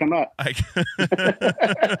what's going to come up.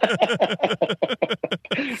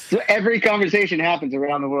 So every conversation happens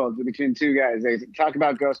around the world between two guys. They talk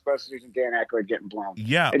about Ghostbusters and Dan Aykroyd getting blown.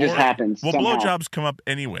 Yeah, it just happens. Well, somehow. Blowjobs come up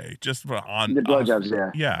anyway, just on the blowjobs.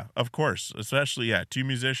 Yeah, yeah, of course. Especially two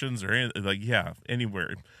musicians or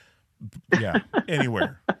anywhere. Yeah,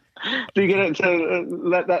 anywhere. So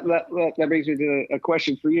that brings me to a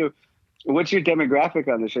question for you. What's your demographic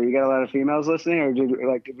on the show? You got a lot of females listening, or did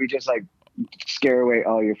we just scare away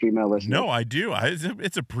all your female listeners? No, I do.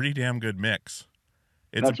 It's a pretty damn good mix.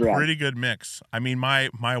 It's pretty good mix. I mean,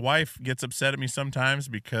 my wife gets upset at me sometimes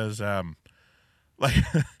because,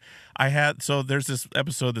 there's this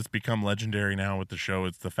episode that's become legendary now with the show.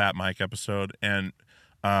 It's the Fat Mike episode, and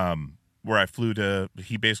where I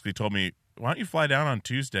he basically told me, why don't you fly down on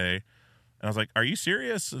Tuesday? And I was like, are you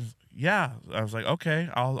serious? yeah. I was like, okay,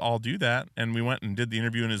 I'll do that. And we went and did the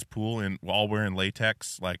interview in his pool and all wearing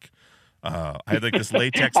latex. Like, I had like this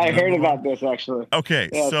latex. I heard about this actually. Okay,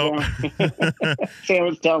 yeah, so Sam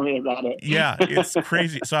was telling me about it. Yeah, it's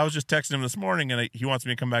crazy. So I was just texting him this morning, and he wants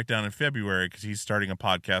me to come back down in February because he's starting a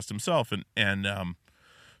podcast himself, and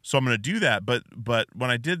so I'm going to do that. But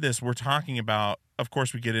when I did this, we're talking about, of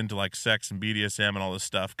course, we get into like sex and BDSM and all this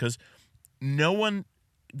stuff because no one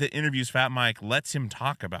that interviews Fat Mike lets him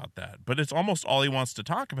talk about that. But it's almost all he wants to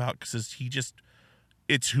talk about because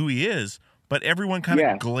it's who he is. But everyone kind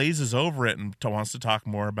of glazes over it and wants to talk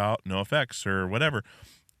more about NoFX or whatever.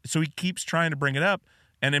 So he keeps trying to bring it up.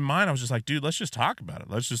 And in mine, I was just like, dude, let's just talk about it.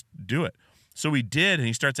 Let's just do it. So we did, and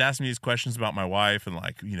he starts asking me these questions about my wife and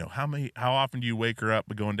like, how often do you wake her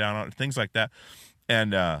up going down on things like that.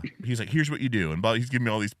 And he's like, here's what you do. And he's giving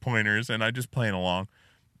me all these pointers, and I just playing along.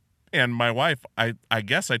 And my wife, I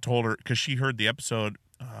guess I told her, because she heard the episode,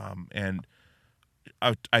 and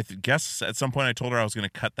I guess at some point I told her I was going to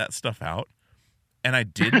cut that stuff out. And I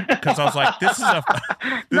didn't, because I was like, that's the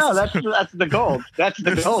gold. That's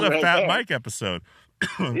the gold. This is a right Fat there. Mike episode.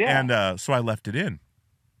 And so I left it in.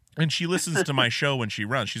 And she listens to my show when she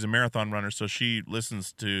runs. She's a marathon runner, so she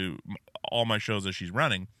listens to all my shows as she's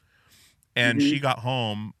running. And she got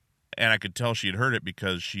home, and I could tell she had heard it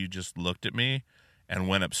because she just looked at me and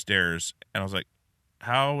went upstairs. And I was like,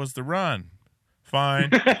 how was the run? Fine.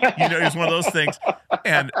 It was one of those things.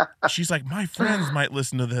 And she's like, my friends might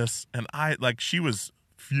listen to this. And she was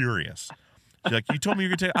furious. She's like, you told me you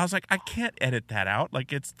were going to take, I was like, I can't edit that out.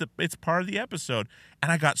 Like, it's part of the episode.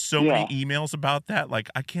 And I got so many emails about that. Like,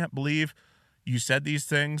 I can't believe you said these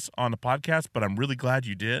things on the podcast, but I'm really glad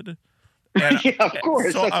you did. And, of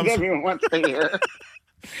course. So that's what everyone wants to hear.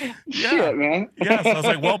 Shit, man. Yeah, so I was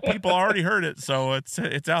like, well, people already heard it, so it's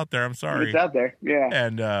out there. I'm sorry. It's out there, yeah.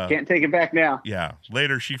 And can't take it back now. Yeah.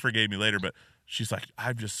 Later, she forgave me later, but she's like,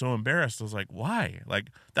 I'm just so embarrassed. I was like, why? Like,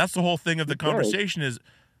 that's the whole thing of the conversation is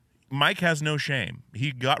Mike has no shame.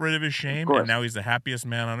 He got rid of his shame, and now he's the happiest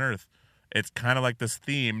man on earth. It's kind of like this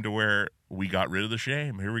theme to where we got rid of the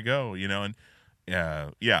shame. Here we go, and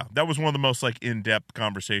that was one of the most like in-depth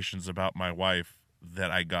conversations about my wife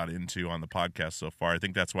that I got into on the podcast so far. I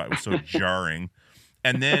think that's why it was so jarring.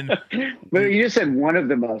 And then, but you just said one of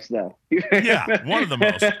the most, though. Yeah, one of the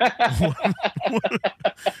most.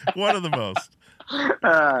 One of the most.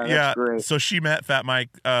 That's great. So she met Fat Mike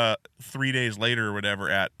 3 days later or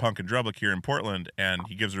whatever at Punk and Drublic here in Portland, and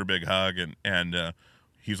he gives her a big hug, and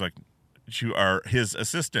he's like, his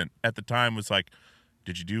assistant at the time was like,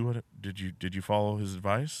 did you follow his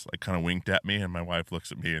advice? Like, kind of winked at me, and my wife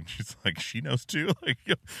looks at me and she's like, she knows too. Like,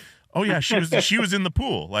 oh yeah, she was in the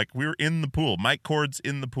pool. Like, we were in the pool. Mike Cord's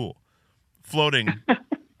in the pool, floating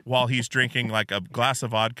while he's drinking like a glass of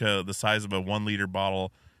vodka the size of a 1 liter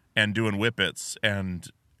bottle and doing whippets, and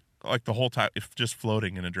like the whole time just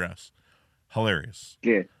floating in a dress. Hilarious.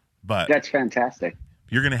 Yeah, but that's fantastic.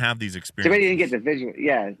 You're going to have these experiences. Somebody didn't get the visual.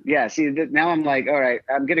 Yeah. See, now I'm like, all right,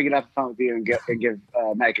 I'm going to get off the phone with you and give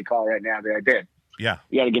Mike a call right now. But I did. Yeah.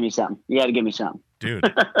 You got to give me something.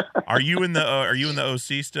 Dude. Are you in the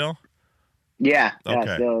OC still? Yeah.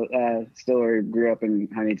 Okay. Yeah, still grew up in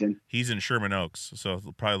Huntington. He's in Sherman Oaks, so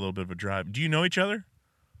probably a little bit of a drive. Do you know each other?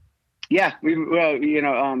 Yeah,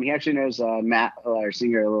 he actually knows Matt, our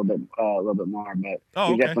singer, a little bit more, but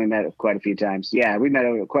we definitely met quite a few times. Yeah, we met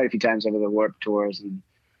quite a few times over the Warped tours and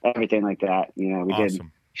everything like that. We did.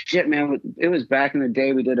 Shit, man, it was back in the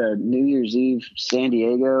day. We did a New Year's Eve San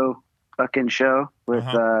Diego fucking show with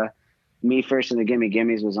Me First and the Gimme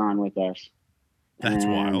Gimmes was on with us. That's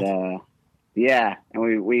wild. Yeah,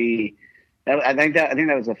 and we I think that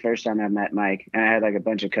was the first time I met Mike, and I had like a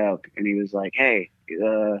bunch of coke, and he was like, "Hey,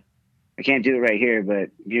 I can't do it right here, but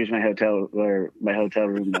here's my hotel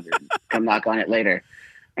room number. Come knock on it later."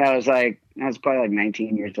 And I was probably like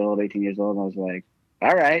 18 years old. And I was like,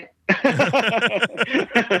 all right.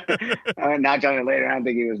 I knocked on it later. I don't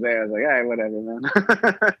think he was there. I was like, all right, whatever, man.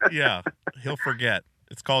 Yeah, he'll forget.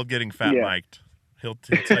 It's called getting fat mic'd. He'll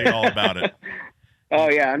tell you all about it. Oh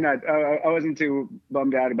yeah, I wasn't too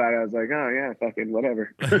bummed out about it. I was like, oh yeah, fucking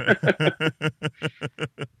whatever.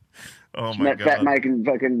 Oh my God. Fat Mike and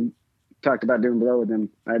fucking talked about doing blow with him.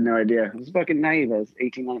 I had no idea. I was fucking naive. I was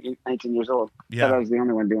 18, 19 years old. Yeah. Thought I was the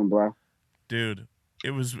only one doing blow. Dude,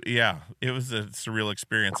 it was a surreal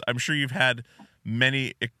experience. I'm sure you've had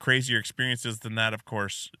many crazier experiences than that, of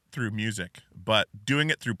course, through music. But doing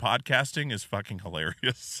it through podcasting is fucking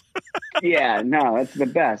hilarious. Yeah, no, it's the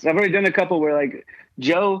best. I've already done a couple where like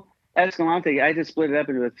Joe Escalante, I had to split it up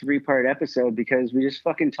into a 3-part episode because we just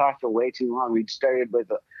fucking talked for way too long. We started with,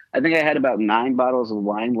 I think I had about 9 bottles of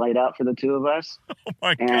wine laid out for the two of us. Oh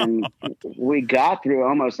my and God. We got through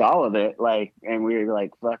almost all of it. And we were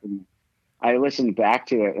like, fucking, I listened back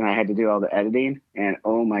to it and I had to do all the editing. And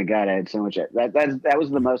oh my God, I had so much. That was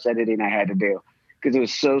the most editing I had to do because it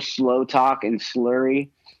was so slow talk and slurry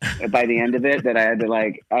by the end of it that I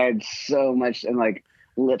had so much and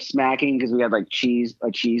lip smacking because we had a cheese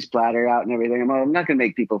platter out and everything. I'm not gonna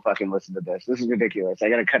make people fucking listen to this. This is ridiculous. I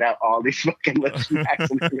gotta cut out all these fucking lip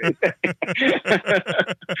smacks and everything.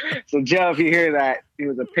 So Joe, if you hear that, he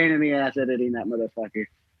was a pain in the ass editing that motherfucker.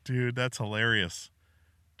 Dude, that's hilarious.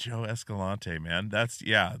 Joe Escalante, man. That's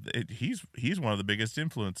he's one of the biggest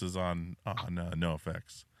influences on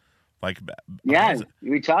NoFX.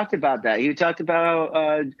 We talked about that. You talked about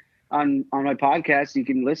on my podcast. You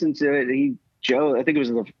can listen to it. Joe, I think it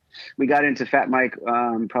was we got into Fat Mike,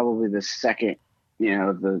 probably the second,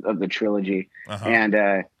 of the trilogy. Uh-huh.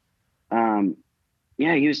 And,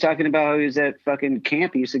 he was talking about how he was at fucking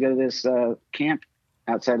camp. He used to go to this camp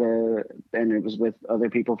outside and it was with other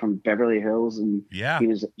people from Beverly Hills. And he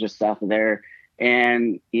was just south of there.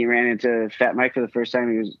 And he ran into Fat Mike for the first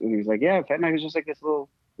time. He was like, yeah, Fat Mike was just like this little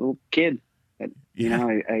kid that,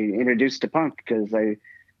 I introduced to punk because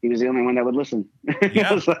he was the only one that would listen. Yeah.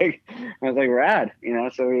 I was like, rad,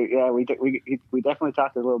 So we definitely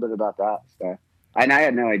talked a little bit about that stuff. And I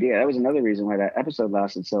had no idea. That was another reason why that episode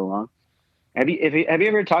lasted so long. Have you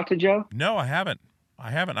ever talked to Joe? No, I haven't.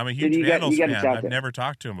 I'm a huge Vandals fan. I've never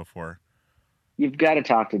talked to him before. You've got to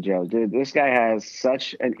talk to Joe, dude. This guy has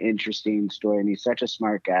such an interesting story, and he's such a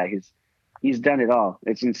smart guy. He's done it all.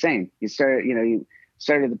 It's insane. He started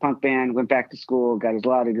the punk band, went back to school, got his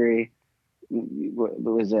law degree.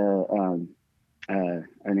 Was an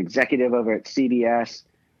executive over at CBS,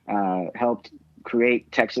 helped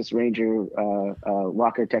create Texas Ranger,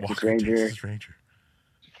 Walker Texas Ranger.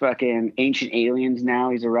 Fucking Ancient Aliens now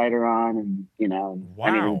he's a writer on, and wow.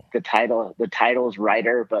 I mean the title's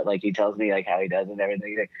writer, but he tells me how he does it and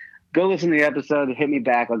everything. Go listen to the episode, hit me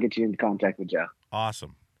back, I'll get you in contact with Joe.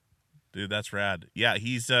 Awesome. Dude, that's rad. Yeah,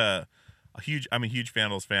 he's I'm a huge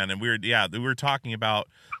Vandals fan, and we were talking about.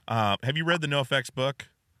 Have you read the NoFX book?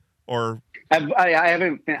 Or I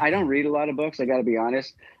haven't. I don't read a lot of books. I got to be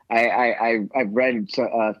honest. I've read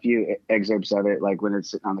a few excerpts of it, when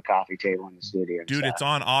it's sitting on the coffee table in the studio. Dude, it's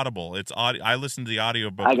on Audible. It's I listened to the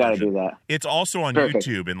audiobook. I got to do that. It's also on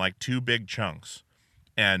YouTube in 2 big chunks,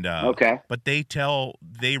 and okay. But they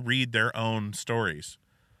read their own stories,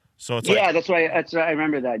 so it's that's why I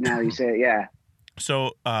remember that now. You say it, yeah.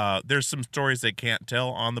 So there's some stories they can't tell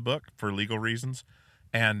on the book for legal reasons,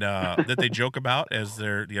 and that they joke about as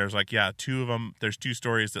there's 2 of them. There's 2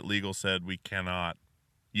 stories that legal said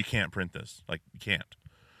you can't print this, you can't.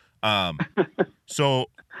 So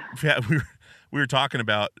we were talking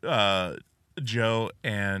about Joe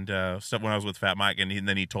and stuff when I was with Fat Mike, and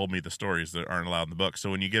then he told me the stories that aren't allowed in the book.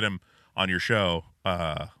 So when you get him on your show,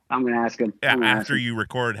 I'm gonna ask him. After you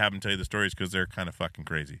record, have him tell you the stories because they're kind of fucking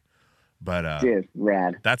crazy. But dude,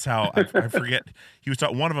 rad. That's how I forget. He was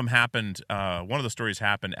talking. One of them happened. One of the stories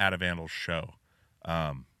happened at a Vandals show,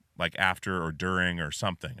 after or during or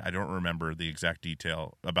something. I don't remember the exact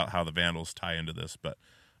detail about how the Vandals tie into this, but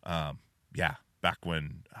back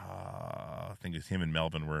when I think it's him and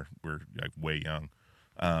Melvin were way young.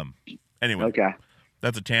 Anyway, okay,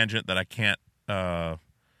 that's a tangent that I can't. That's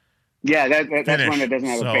one that doesn't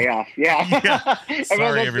have a payoff. Yeah.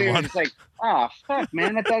 Sorry, everyone. It's oh, fuck,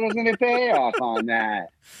 man. I thought I was going to pay off on that.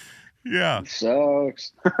 Yeah. It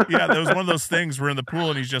sucks. Yeah, there was one of those things we're in the pool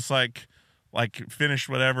and he's just finished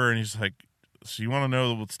whatever. And he's like, so you want to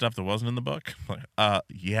know the stuff that wasn't in the book?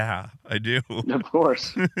 Yeah, I do. Of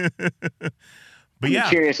course. But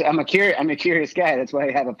I'm a curious guy. That's why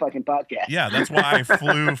I have a fucking podcast. Yeah, that's why I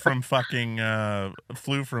flew from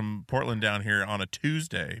Portland down here on a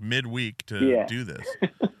Tuesday midweek to do this.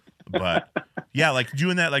 But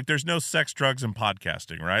doing that, there's no sex, drugs, and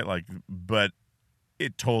podcasting, right? But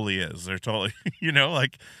it totally is. They're totally, people of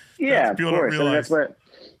course. don't realize. That's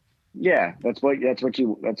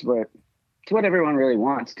what everyone really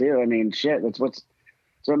wants too. I mean, shit. That's what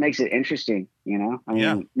makes it interesting, I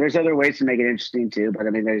mean, there's other ways to make it interesting too, but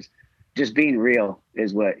I mean, there's just being real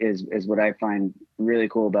is what I find really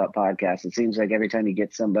cool about podcasts. It seems like every time you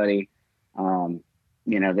get somebody,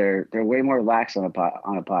 they're way more lax on a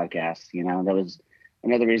podcast. That was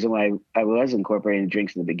another reason why I was incorporating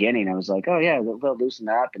drinks in the beginning. I was like, oh yeah, they'll loosen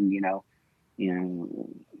up and,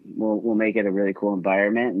 we'll make it a really cool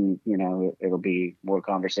environment and, it'll be more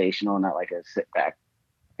conversational, not like a sit back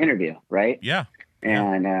interview. Right. Yeah.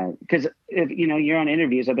 And because if you're on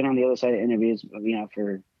interviews, I've been on the other side of interviews,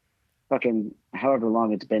 for fucking however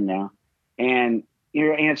long it's been now, and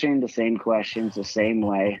you're answering the same questions the same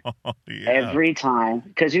way every time,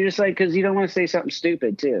 because you're just like, because you don't want to say something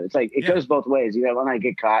stupid too. It's like it goes both ways. You don't want to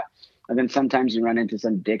get caught, and then sometimes you run into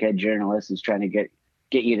some dickhead journalist who's trying to get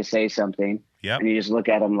you to say something, and you just look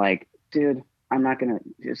at him like, dude, I'm not gonna,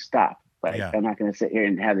 just stop. Like, I'm not going to sit here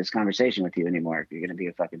and have this conversation with you anymore if you're going to be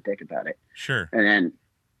a fucking dick about it. Sure. And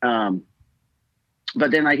then,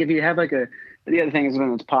 but then, like, if you have the other thing is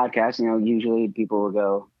when it's podcasts, usually people will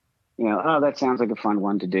go, oh, that sounds like a fun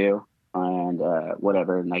one to do, and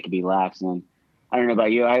whatever, and I could be lax. And I don't know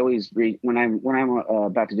about you, I always when I'm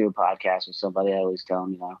about to do a podcast with somebody, I always tell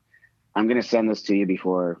them, I'm going to send this to you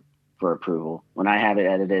for approval. When I have it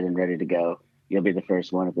edited and ready to go, you'll be the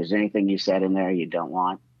first one. If there's anything you said in there you don't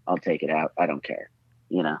want, I'll take it out. I don't care,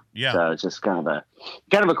 Yeah. So it's just kind of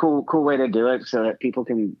a cool way to do it, so that people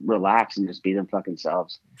can relax and just be them fucking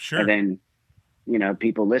selves. Sure. And then,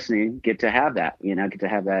 people listening get to have that.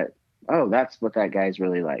 Oh, that's what that guy's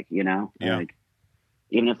really like. Yeah. Like,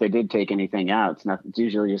 even if they did take anything out, it's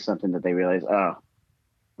usually just something that they realize. Oh,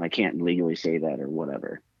 I can't legally say that or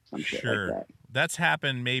whatever. Some shit like that. That's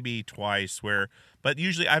happened maybe twice but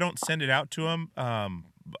usually I don't send it out to them.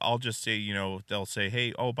 I'll just say, they'll say,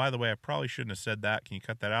 hey, oh, by the way, I probably shouldn't have said that. Can you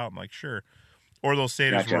cut that out? I'm like, sure. Or they'll say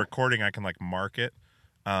it as we're recording, I can mark it.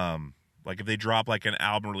 Like if they drop an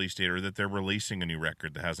album release date, or that they're releasing a new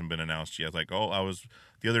record that hasn't been announced yet. Like, oh, I was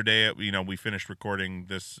the other day, we finished recording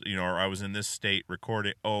this, or I was in this state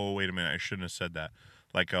recording. Oh, wait a minute, I shouldn't have said that.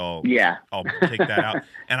 I'll take that out.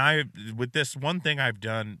 And with this one thing I've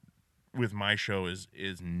done with my show is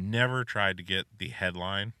never tried to get the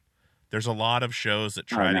headline. There's a lot of shows that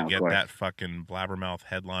try to get that fucking blabbermouth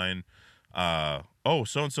headline.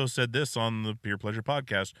 So-and-so said this on the Peer Pleasure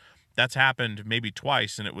podcast. That's happened maybe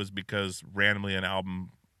twice, and it was because randomly an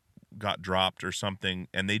album got dropped or something,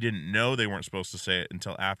 and they didn't know they weren't supposed to say it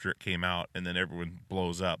until after it came out, and then everyone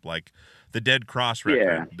blows up. Like the Dead Cross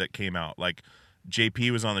record that came out. Like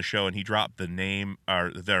JP was on the show, and he dropped the name,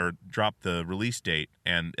 or dropped the release date,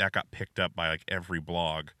 and that got picked up by every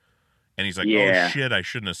blog. And he's like, oh, shit, I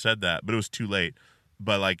shouldn't have said that. But it was too late.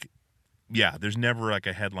 But, there's never,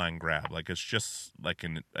 a headline grab. It's just, a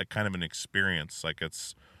kind of an experience.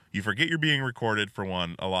 You forget you're being recorded, for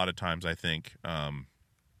one, a lot of times, I think, on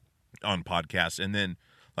podcasts. And then,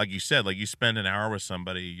 like you said, you spend an hour with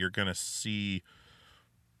somebody, you're going to see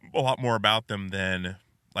a lot more about them than,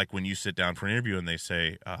 when you sit down for an interview and they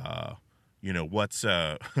say, what's,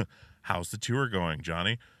 how's the tour going,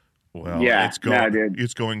 Johnny? Well, it's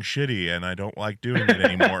going shitty, and I don't like doing it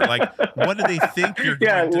anymore. What do they think you're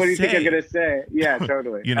going to say? What do you think I'm going to say? Yeah,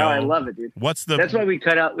 totally. I love it, dude. That's why we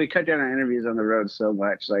cut down our interviews on the road so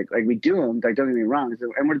much. Like we do them. Don't get me wrong.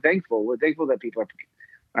 And we're thankful. We're thankful that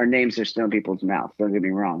our names are still in people's mouths. Don't get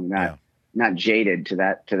me wrong. Not jaded to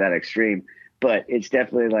that extreme. But it's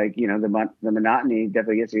definitely the monotony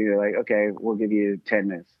definitely gets you. You're like, okay, we'll give you 10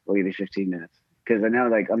 minutes. We'll give you 15 minutes. Because I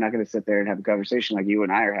know, I'm not going to sit there and have a conversation like you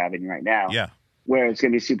and I are having right now. Yeah. Where it's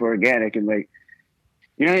going to be super organic and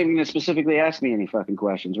you're not even going to specifically ask me any fucking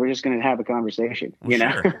questions. We're just going to have a conversation.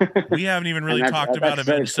 Sure. We haven't even really talked about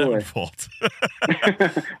Avenged Sevenfold.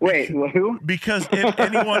 Wait, who? Because if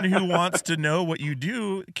anyone who wants to know what you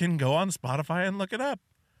do can go on Spotify and look it up.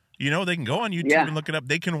 They can go on YouTube and look it up.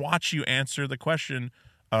 They can watch you answer the question.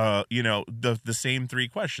 The same three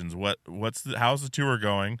questions. How's the tour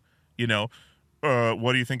going?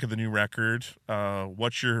 What do you think of the new record?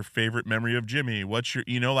 What's your favorite memory of Jimmy? What's your,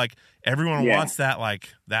 everyone wants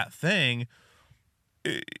that thing.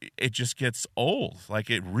 It just gets old,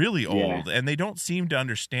 it really old. And they don't seem to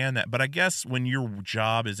understand that. But I guess when your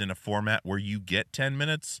job is in a format where you get 10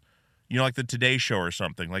 minutes, like the Today Show or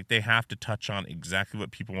something, they have to touch on exactly what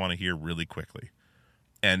people want to hear really quickly.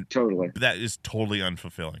 And that is totally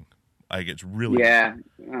unfulfilling. It's really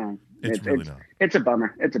it's really not. It's a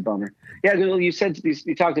bummer. Yeah,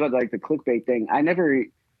 you talked about the clickbait thing. I never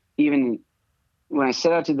even, when I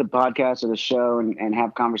set out to the podcast or the show and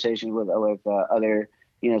have conversations with other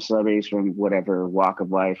celebrities from whatever walk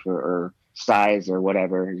of life or size or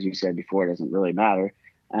whatever, as you said before, it doesn't really matter.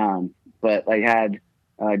 But I had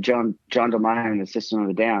John DeMeyer and the System of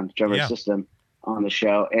a Down, drummer System, on the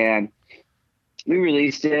show, and we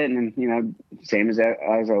released it, and same as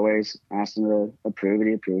always, asked him to approve it.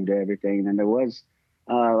 He approved everything, and then there was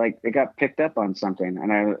it got picked up on something,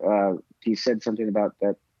 and he said something about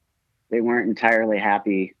that they weren't entirely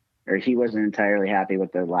happy, or he wasn't entirely happy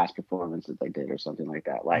with the last performance that they did, or something like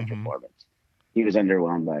that, live performance. He was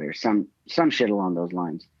underwhelmed by it, or some shit along those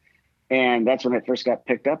lines. And that's when it first got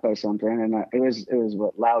picked up by something. And it was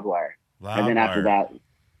what, Loudwire. And then after that,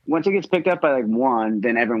 once it gets picked up by like one,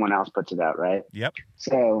 then everyone else puts it out, right? Yep.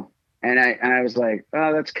 So, and I was like,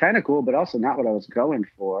 oh, that's kind of cool, but also not what I was going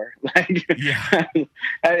for. Like, yeah,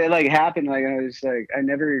 it like happened. Like, I was like, I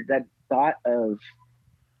never, that thought of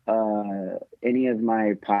any of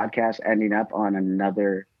my podcasts ending up on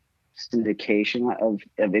another syndication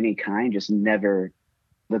of any kind, just never,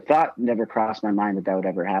 the thought never crossed my mind that would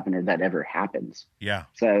ever happen or that ever happens. Yeah.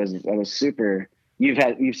 So I was super, you've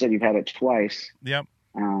said you've had it twice. Yep.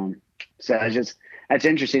 So that's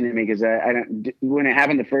interesting to me because I don't, when it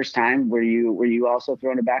happened the first time, were you also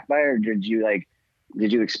thrown aback by it, or did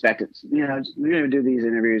you expect it? You know, we're going to do these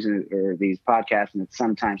interviews or these podcasts, and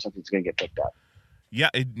sometimes something's going to get picked up. Yeah,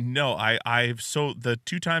 so the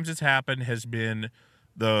two times it's happened has been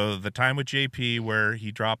the time with JP where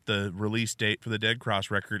he dropped the release date for the Dead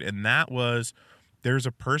Cross record, and that was, there's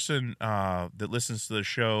a person that listens to the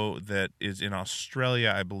show that is in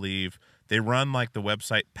Australia, I believe. They run like the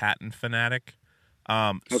website Patent Fanatic.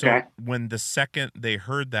 So when the second they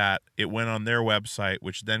heard that, it went on their website,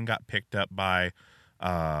 which then got picked up by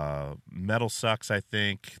Metal Sucks, I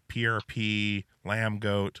think, PRP, Lamb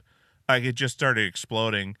Goat. Like, it just started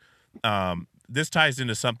exploding. This ties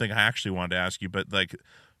into something I actually wanted to ask you, but like,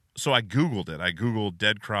 so I Googled it. I Googled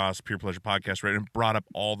Dead Cross Pure Pleasure Podcast, right, and brought up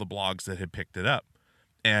all the blogs that had picked it up.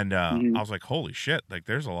 And I was like, holy shit, like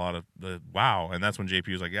there's a lot of wow. And that's when JP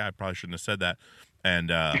was like, yeah, I probably shouldn't have said that. And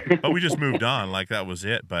but we just moved on, like that was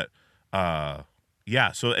it. But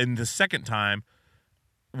yeah, so and the second time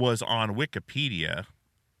was on Wikipedia.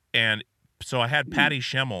 And so I had Patty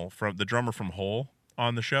Schemmel, from the drummer from Hole,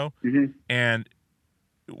 on the show. And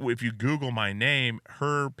if you Google my name,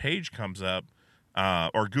 her page comes up,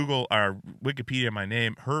 or Google or Wikipedia my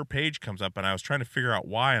name, her page comes up, and I was trying to figure out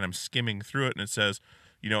why, and I'm skimming through it, and it says,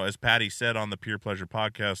 you know, as Patty said on the Pure Pleasure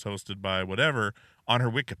Podcast hosted by whatever, on her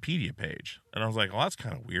Wikipedia page. And I was like, well, that's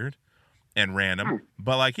kind of weird and random.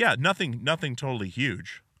 But like, yeah, nothing totally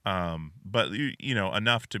huge. But you know,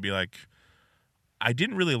 enough to be like, I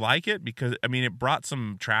didn't really like it because, I mean, it brought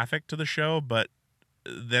some traffic to the show, but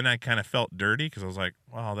then I kind of felt dirty because I was like,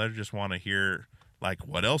 wow, they just want to hear, like,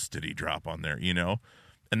 what else did he drop on there, you know?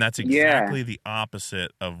 And that's exactly the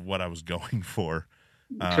opposite of what I was going for.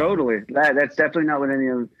 Totally. That's definitely not what any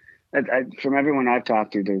of, from everyone I've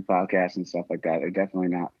talked to do podcasts and stuff like that, they're definitely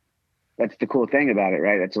not. That's the cool thing about it,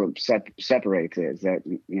 right? That's what separates it, is that,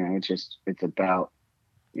 you know, it's about,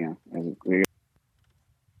 you know,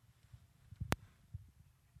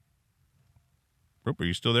 are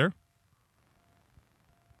you still there?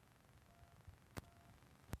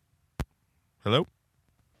 Hello?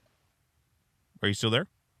 Are you still there?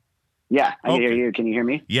 Yeah, I can hear you. Can you hear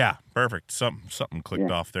me? Yeah, perfect. Something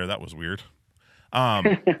clicked off there. That was weird.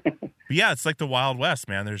 But yeah, it's like the Wild West,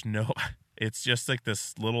 man. It's just like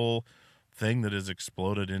this little thing that has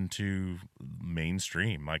exploded into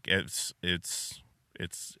mainstream. Like it's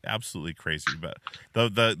absolutely crazy. But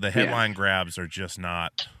the headline grabs are just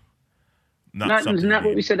not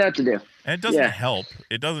what we set out to do. And it doesn't help.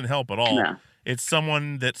 It doesn't help at all. No. It's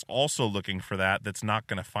someone that's also looking for that's not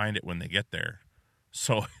going to find it when they get there.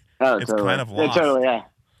 So it's totally. kind of lost. Yeah,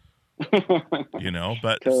 totally, you know,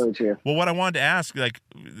 but totally true. Well, what I wanted to ask, like,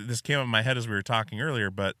 this came up in my head as we were talking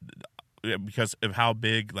earlier, but because of how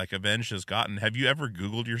big like Avenged has gotten, have you ever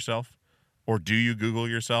Googled yourself, or do you Google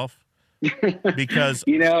yourself? Because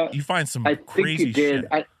you know, you find some crazy shit.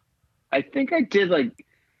 I think I did, like,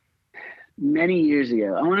 many years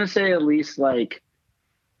ago. I want to say at least like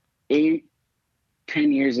 8-10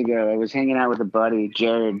 years ago. I was hanging out with a buddy,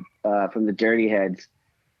 Jared, from the Dirty Heads,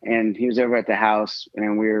 and he was over at the house,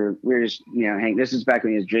 and we were just, you know, hanging. This is back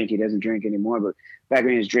when he was drinking. He doesn't drink anymore, but back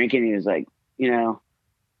when he was drinking, he was like, you know,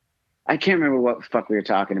 I can't remember what the fuck we were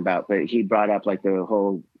talking about, but he brought up like the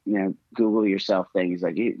whole, you know, Google yourself thing. He's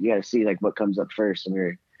like, you got to see like what comes up first,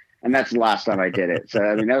 and that's the last time I did it. So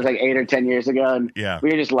I mean, that was like 8 or 10 years ago, and we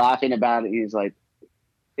were just laughing about it. He's like,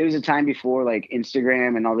 it was a time before like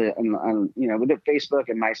Instagram and all the, you know, with the Facebook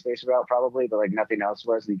and MySpace were out probably, but like nothing else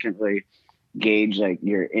was. And you couldn't really gauge like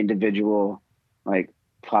your individual like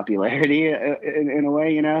popularity in a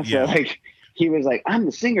way, you know? So like he was like, I'm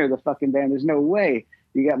the singer of the fucking band. There's no way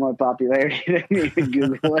you got more popularity than me.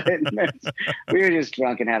 Google it. We were just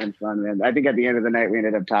drunk and having fun, man. I think at the end of the night, we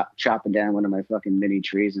ended up chopping down one of my fucking mini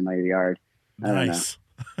trees in my yard. Nice.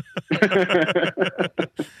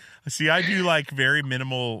 See, I do like very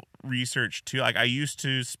minimal research too. Like I used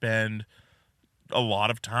to spend a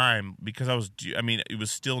lot of time because it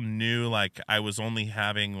was still new. Like I was only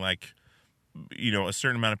having like a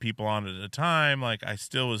certain amount of people on at a time. Like I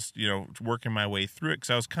still was, working my way through it because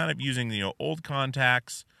I was kind of using, old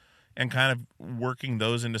contacts and kind of working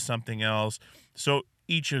those into something else. So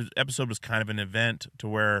each episode was kind of an event to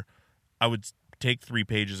where I would take 3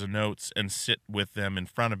 pages of notes and sit with them in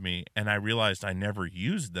front of me, and I realized I never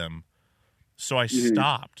used them. So I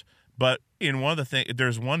stopped. But in one of the things,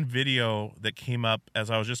 there's one video that came up as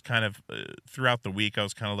I was just kind of throughout the week, I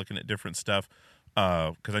was kind of looking at different stuff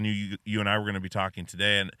because I knew you and I were going to be talking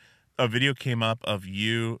today. And a video came up of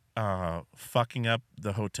you fucking up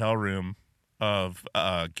the hotel room of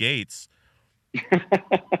Gates.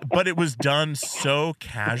 But it was done so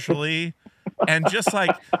casually. And just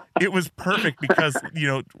like it was perfect because,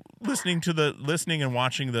 listening and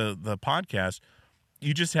watching the podcast,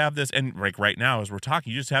 you just have this, and like right now as we're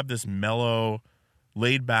talking, you just have this mellow,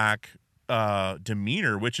 laid back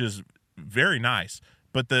demeanor, which is very nice.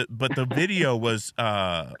 But the video was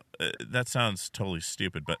that sounds totally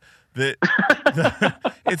stupid, but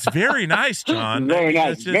it's very nice, John. Very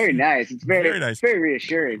nice. It's very nice. It's very nice. Very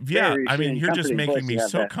reassuring. Yeah, very reassuring. I mean, you're just making me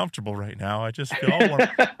so comfortable right now. I just feel all warm.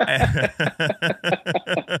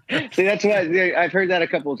 See, that's why I've heard that a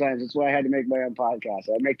couple of times. That's why I had to make my own podcast.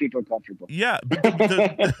 I make people comfortable. Yeah, but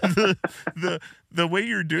the way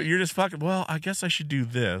you're just fucking. Well, I guess I should do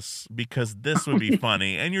this because this would be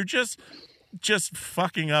funny, and you're just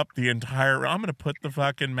fucking up the entire. I'm gonna put the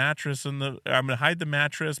fucking mattress I'm gonna hide the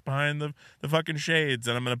mattress behind the fucking shades,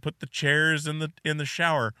 and I'm gonna put the chairs in the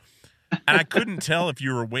shower. And I couldn't tell if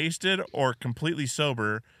you were wasted or completely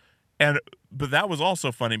sober, but that was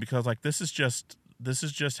also funny because like this is just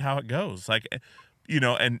how it goes. Like,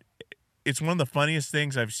 and it's one of the funniest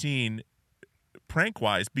things I've seen prank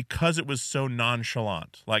wise because it was so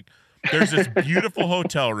nonchalant. Like there's this beautiful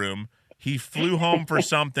hotel room. He flew home for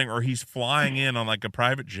something, or he's flying in on like a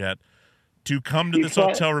private jet to come to this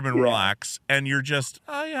hotel room and relax. And you're just,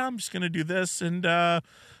 oh yeah, I'm just going to do this. And we're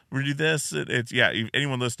going to do this. It's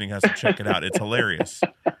anyone listening has to check it out. It's hilarious.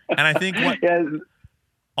 And I think the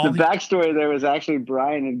backstory there was actually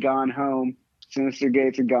Brian had gone home. Sinister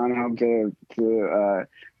Gates had gone home to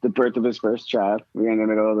the birth of his first child. We were in the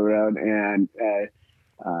middle of the road, and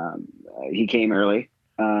he came early.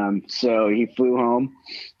 So he flew home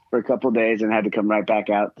for a couple of days and had to come right back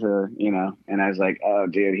out to, and I was like, oh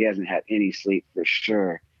dude, he hasn't had any sleep for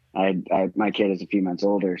sure. My kid is a few months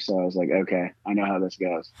older. So I was like, okay, I know how this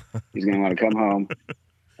goes. He's going to want to come home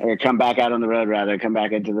or come back out on the road, rather come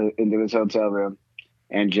back into his hotel room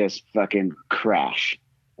and just fucking crash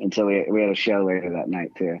until we had a show later that night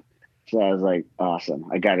too. So I was like,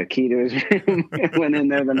 awesome. I got a key to his room, went in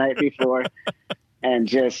there the night before and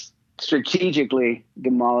just strategically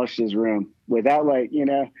demolished his room without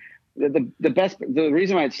the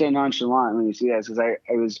reason why it's so nonchalant when you see that is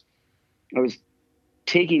because I was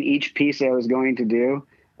taking each piece I was going to do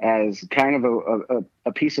as kind of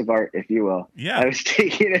a piece of art, if you will. Yeah. I was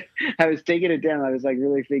taking it down. I was like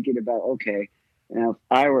really thinking about, okay, if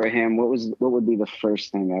I were him, what would be the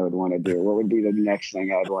first thing I would want to do? What would be the next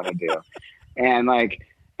thing I would want to do? And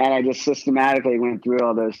I just systematically went through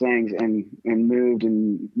all those things and moved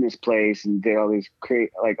and misplaced and did all these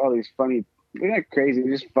funny, not crazy,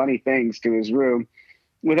 just funny things to his room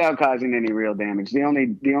without causing any real damage. The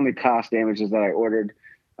only cost damage is that I ordered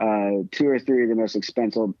 2 or 3 of the most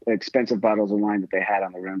expensive bottles of wine that they had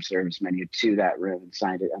on the room service menu to that room and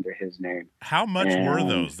signed it under his name. How much were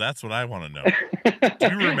those? That's what I want to know. Do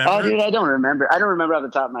you remember? Oh, dude, I don't remember. I don't remember off the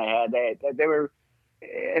top of my head. They were,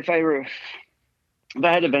 if I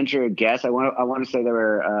had to venture a guess, I want to say there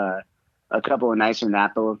were a couple of nicer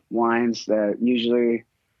Napa wines that usually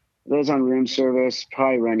those on room service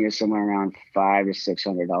probably run you somewhere around $500 to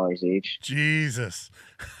 $600 each. Jesus.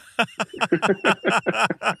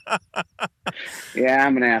 Yeah,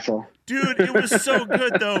 I'm an asshole. Dude, it was so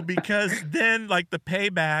good though, because then like the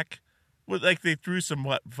payback was like they threw some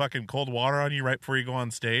fucking cold water on you right before you go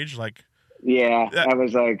on stage. Like, yeah, I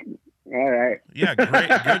was like, all right. Yeah,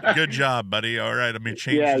 great. Good job, buddy. All right. I mean,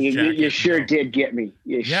 change his jacket. You sure did get me.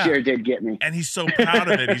 You sure did get me. And he's so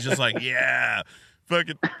proud of it. He's just like, yeah.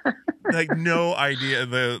 Fucking like no idea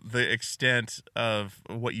the extent of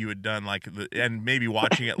what you had done, and maybe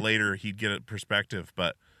watching it later he'd get a perspective,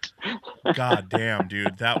 but god damn,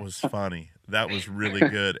 dude, that was funny. That was really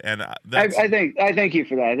good. And I thank you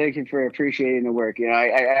for that. I thank you for appreciating the work.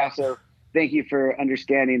 I also thank you for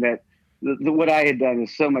understanding that what I had done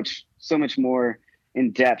is so much more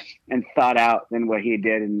in depth and thought out than what he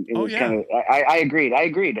did. And it was kind of, I agreed. I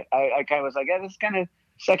kind of was like, yeah, this is kind of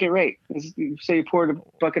second rate. So you poured a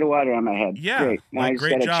bucket of water on my head. Yeah, great. Now like,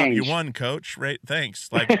 great job. Change. You won, coach. Right? Thanks.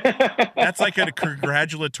 Like that's like a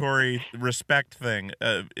congratulatory respect thing,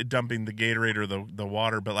 dumping the Gatorade or the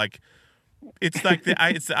water. But like, it's like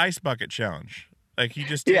it's the ice bucket challenge. Like he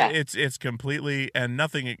just, it's completely, and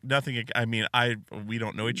nothing. I mean, we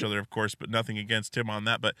don't know each other, of course, but nothing against him on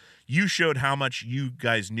that. But you showed how much you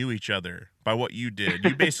guys knew each other by what you did.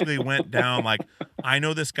 You basically went down like, I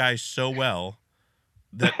know this guy so well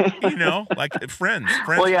that, like friends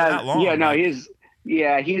well, yeah, for that long. Yeah, no, like,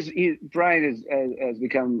 Brian has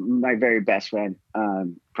become my very best friend,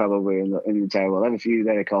 probably in the entire world. I have a few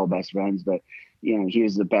that I call best friends, but he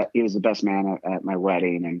was the best man at my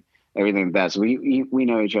wedding and everything like that. So we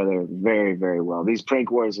know each other very, very well. These prank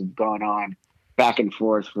wars have gone on back and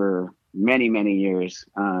forth for many, many years.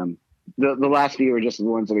 The last few were just the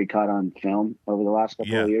ones that we caught on film over the last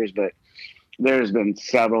couple of years, but there's been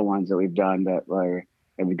several ones that we've done that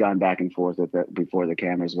we've gone back and forth with that before the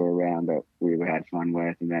cameras were around that we had fun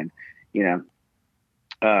with. And then,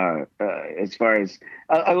 as far as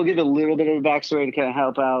I will give a little bit of a backstory to kind of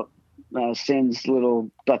help out Sin's little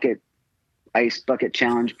ice bucket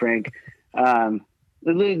challenge prank.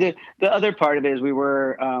 The other part of it is we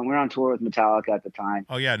were on tour with Metallica at the time.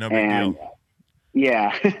 Oh yeah, no big deal.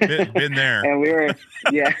 Yeah, been there. And we were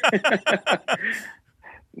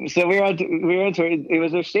so we were on tour. It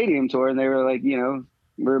was their stadium tour, and they were like,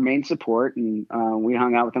 we were main support, and we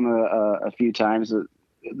hung out with them a few times.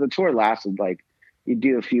 The tour lasted like you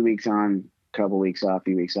do a few weeks on, couple weeks off,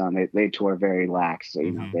 few weeks on. They tour very lax, so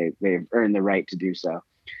they've earned the right to do so.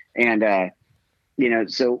 And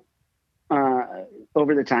so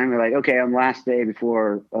over the time, we're like, okay, on last day of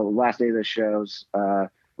the shows,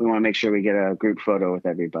 we want to make sure we get a group photo with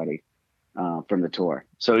everybody from the tour.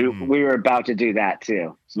 So we were about to do that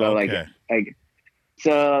too. So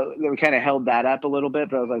so we kind of held that up a little bit,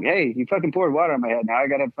 but I was like, hey, you fucking poured water on my head. Now I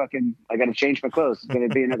gotta change my clothes. It's going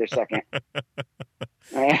to be another second.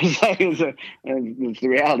 It's the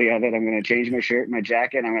reality of it. I'm going to change my shirt and my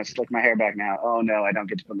jacket. I'm going to slick my hair back now. Oh no, I don't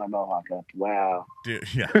get to put my mohawk up. Wow.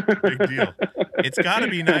 Dude, yeah, big deal. It's got to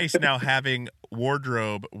be nice now having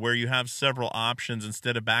wardrobe where you have several options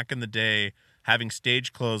instead of back in the day having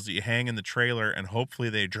stage clothes that you hang in the trailer and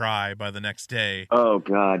hopefully they dry by the next day. Oh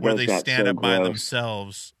God. Where they stand up by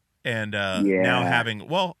themselves and now having,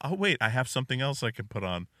 I have something else I can put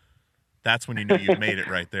on. That's when you knew you made it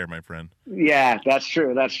right there, my friend. Yeah, that's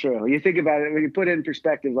true. That's true. You think about it, when you put it in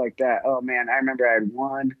perspective like that, oh man, I remember I had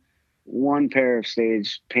one pair of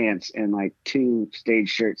stage pants and like 2 stage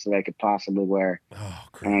shirts that I could possibly wear. Oh,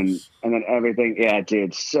 gross. And then everything,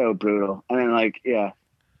 dude, so brutal. And then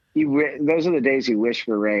those are the days you wish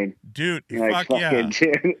for rain. Dude, fuck yeah.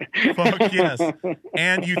 Dude. Fuck yes.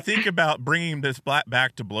 And you think about bringing this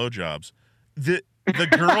back to blowjobs. The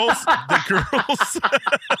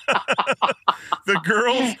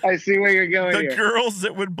girls, I see where you're going. The girls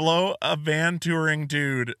that would blow a van touring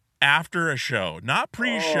dude after a show, not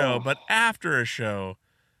pre-show, but after a show.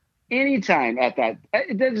 Anytime at that,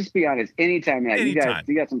 just be honest. Anytime at you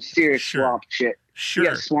got some serious swamp shit. Sure. You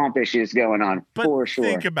got swamp issues going on, but for sure.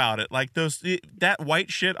 Think about it. Like that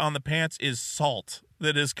white shit on the pants is salt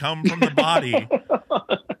that has come from the body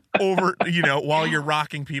over, while you're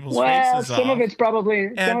rocking people's faces off. Some of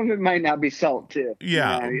it might not be salt too.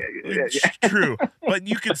 Yeah, it's true. But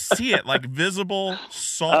you could see it, like visible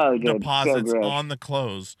salt deposits on the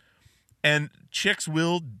clothes. And chicks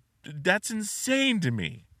that's insane to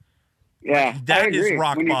me. Yeah, that is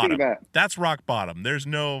rock bottom. That's rock bottom. There's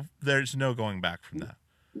no going back from that.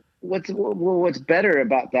 What's better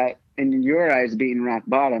about that in your eyes being rock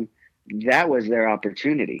bottom? That was their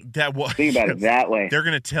opportunity. Think about it that way. They're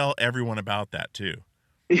going to tell everyone about that too.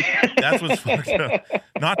 That's what's fucked up.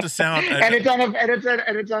 Not to sound, and it's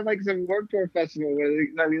on like some Warped Tour festival where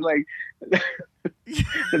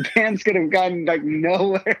the bands could have gone like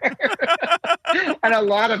nowhere, and a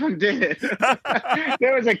lot of them did.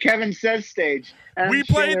 There was a Kevin Says stage. And we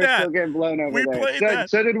played that. Still getting blown over played that.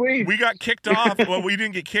 So did we. We got kicked off. Well, we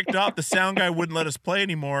didn't get kicked off. The sound guy wouldn't let us play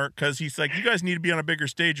anymore because he's like, "You guys need to be on a bigger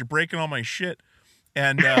stage. You're breaking all my shit."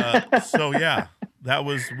 And so yeah.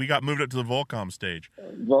 We got moved up to the Volcom stage.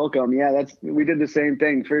 Volcom, yeah, we did the same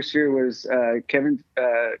thing. First year was Kevin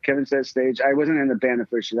Says stage. I wasn't in the band the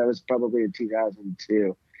first year. That was probably in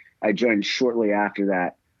 2002. I joined shortly after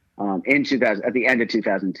that, in 2000, at the end of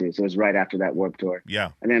 2002. So it was right after that Warped Tour.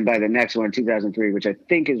 Yeah. And then by the next one, 2003, which I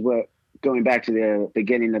think is what, going back to the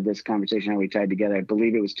beginning of this conversation, how we tied together, I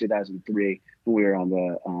believe it was 2003 when we were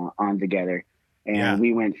on together. And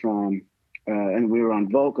we went from, and we were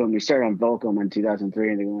on Volcom. We started on Volcom in 2003,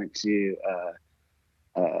 and then we went to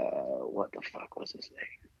what the fuck was his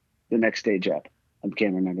name? The next stage up. I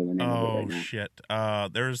can't remember the name of it right now. Oh shit!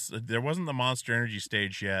 There wasn't the Monster Energy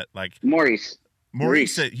stage yet. Like Maurice.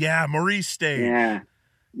 Yeah, Maurice stage. Yeah.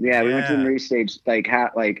 We went to the Maurice stage.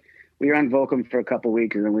 Like we were on Volcom for a couple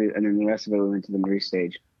weeks, and then the rest of it we went to the Maurice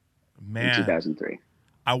stage. Man, in 2003.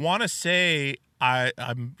 I want to say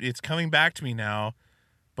it's coming back to me now,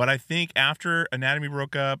 but I think after Anatomy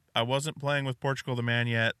broke up, I wasn't playing with Portugal the Man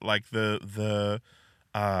yet. Like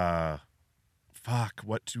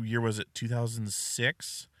what year was it?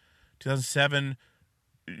 2006, 2007.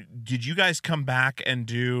 Did you guys come back and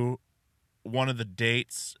do one of the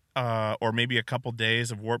dates, or maybe a couple days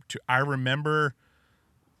of Warped Tour? I remember.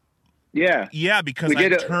 Yeah, because I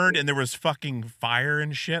turned and there was fucking fire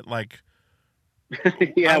and shit. Like,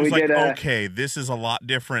 yeah, I was like, did. Okay, this is a lot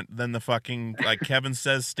different than the fucking, like Kevin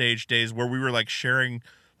says, stage days where we were like sharing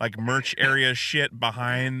like merch area shit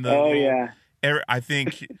behind the. Oh yeah. I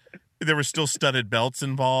think there were still studded belts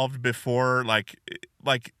involved before,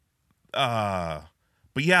 but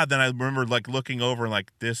yeah. Then I remember like looking over and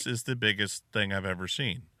like, this is the biggest thing I've ever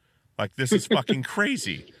seen. Like, this is fucking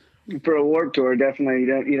crazy. For a Warped Tour, definitely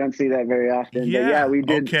you don't see that very often. Yeah, but yeah, we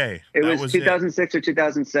did. Okay, it was 2006 or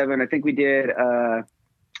 2007. I think we did on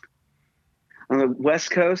the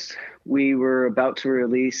West Coast. We were about to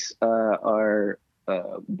release our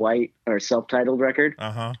self-titled record,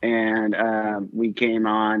 and we came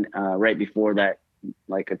on right before that,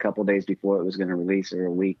 like a couple days before it was going to release, or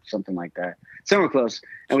a week, something like that, somewhere close.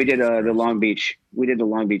 And we did the Long Beach. We did the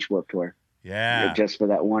Long Beach Warped Tour. Yeah, just for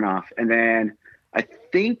that one off, and then I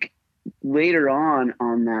think later on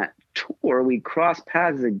that tour, we crossed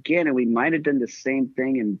paths again, and we might have done the same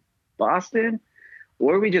thing in Boston,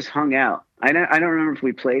 or we just hung out. I don't remember if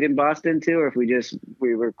we played in Boston too, or if we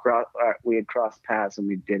had crossed paths and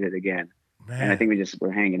we did it again. Man. And I think we just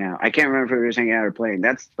were hanging out. I can't remember if we were just hanging out or playing.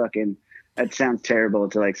 That sounds terrible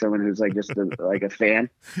to like someone who's like just like a fan,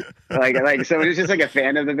 like someone who's just like a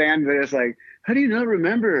fan of the band. They're just like, how do you not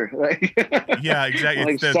remember? Like, yeah, exactly.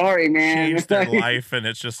 Like, sorry, man. Changed their life, and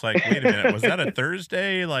it's just like, wait a minute, was that a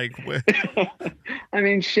Thursday? Like, I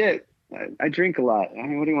mean, shit. I drink a lot. I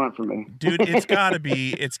mean, what do you want from me, dude? It's gotta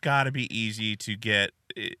be easy to get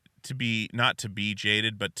to be not to be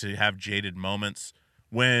jaded, but to have jaded moments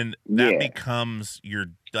when that becomes your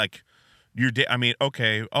like. I mean,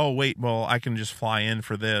 okay, oh, wait, well, I can just fly in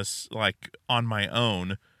for this, like, on my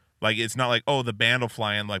own. Like, it's not like, oh, the band will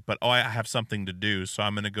fly in, like, but, oh, I have something to do, so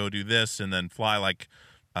I'm going to go do this and then fly, like,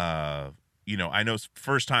 I know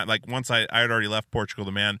first time, like, once I had already left Portugal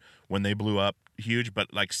the Man when they blew up huge,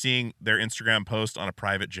 but, like, seeing their Instagram post on a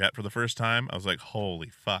private jet for the first time, I was like, holy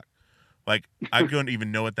fuck. Like, I don't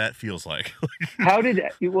even know what that feels like. How did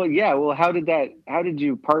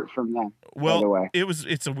you part from them? Well, by the way?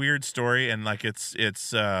 it's a weird story, and like it's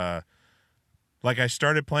like I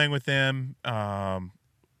started playing with them. They had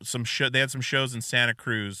some shows in Santa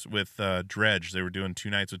Cruz with Dredge. They were doing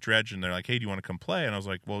 2 nights with Dredge, and they're like, "Hey, do you want to come play?" And I was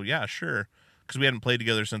like, "Well, yeah, sure," because we hadn't played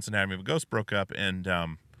together since Anatomy of a Ghost broke up, and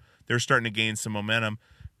they were starting to gain some momentum.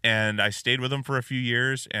 And I stayed with them for a few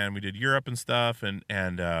years, and we did Europe and stuff, and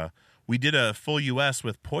we did a full U.S.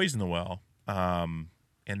 with Poison the Well.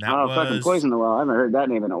 And that was fucking Poison the Well. I haven't heard that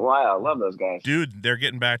name in a while. I love those guys. Dude, they're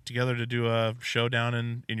getting back together to do a show down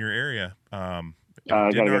in your area. I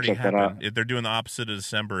gotta go check that out. They're doing the opposite of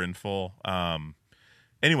December in full.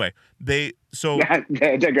 Anyway, I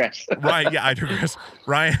digress. I digress.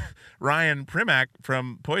 Ryan Primack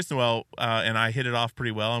from Poison the Well and I hit it off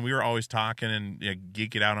pretty well, and we were always talking and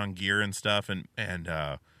geeking out on gear and stuff, and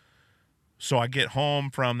so I get home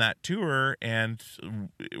from that tour, and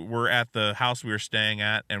we're at the house we were staying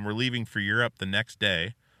at, and we're leaving for Europe the next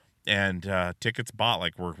day, and tickets bought,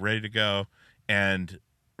 like we're ready to go. And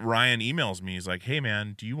Ryan emails me. He's like, "Hey,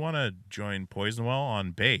 man, do you want to join Poison Well on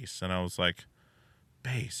bass?" And I was like,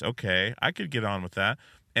 "Bass? Okay, I could get on with that."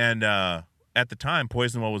 And at the time,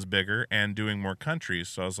 Poison Well was bigger and doing more countries,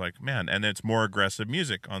 so I was like, "Man," and it's more aggressive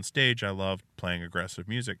music on stage. I love playing aggressive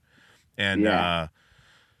music, and I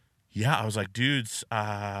was like, dudes,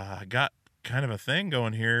 I got kind of a thing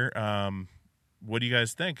going here. What do you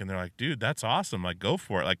guys think? And they're like, dude, that's awesome. Like, go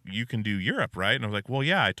for it. Like, you can do Europe, right? And I was like, well,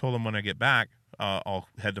 yeah. I told them when I get back, I'll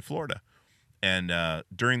head to Florida. And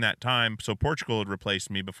during that time, so Portugal had replaced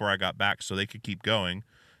me before I got back so they could keep going.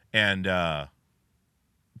 And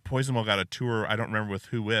Poison Well got a tour. I don't remember with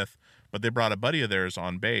who with, but they brought a buddy of theirs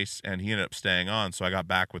on bass, and he ended up staying on. So I got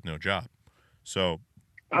back with no job. So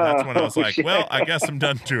that's when I was like, well, I guess I'm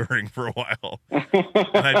done touring for a while.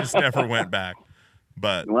 And I just never went back.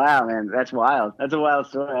 But wow, man, that's wild. That's a wild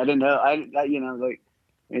story. I didn't know. I like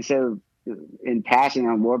I said, in passing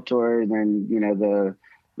on Warped Tour, and then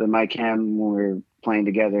Mike Ham when we were playing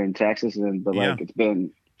together in Texas, but like it's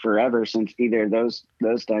been forever since either of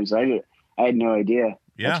those times. I had no idea.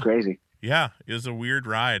 Yeah. That's crazy. Yeah, it was a weird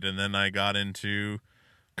ride, and then I got into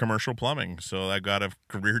commercial plumbing, so I got a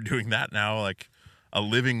career doing that now, like a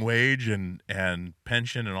living wage and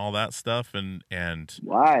pension and all that stuff, and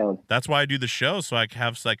wild. That's why I do the show, so I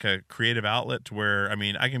have like a creative outlet to where, I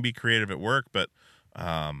mean, I can be creative at work, but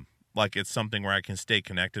like it's something where I can stay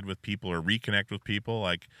connected with people or reconnect with people.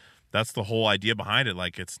 Like that's the whole idea behind it.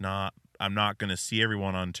 Like I'm not going to see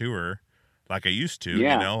everyone on tour like I used to, you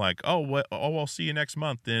know, like, I'll see you next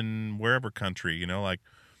month in wherever country, you know, like,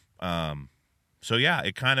 so yeah,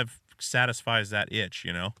 it kind of satisfies that itch,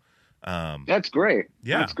 you know? That's great.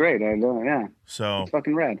 Yeah. That's great. I know. Yeah. So it's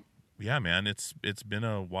fucking rad. Yeah, man, it's been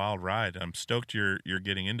a wild ride. I'm stoked you're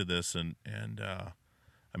getting into this, and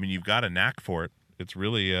I mean, you've got a knack for it. It's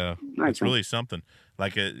really it's really something.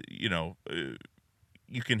 Like you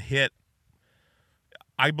can hit.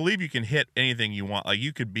 I believe you can hit anything you want. Like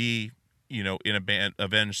you could be, you know, in a band,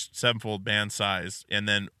 Avenged Sevenfold band size, and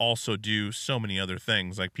then also do so many other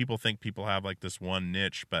things. Like people think people have like this one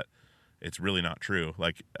niche, but it's really not true.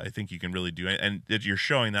 Like I think you can really do it, and you're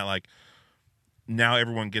showing that like. Now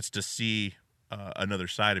everyone gets to see another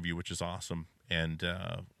side of you, which is awesome. And,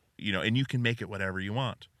 you know, and you can make it whatever you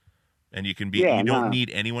want. And you can be, you don't need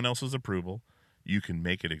anyone else's approval. You can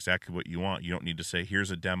make it exactly what you want. You don't need to say,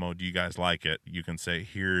 here's a demo. Do you guys like it? You can say,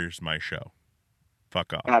 here's my show.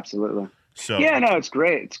 Fuck off. Absolutely. So yeah, no, it's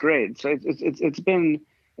great. It's great. So it's been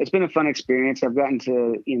a fun experience. I've gotten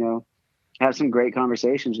to, you know, have some great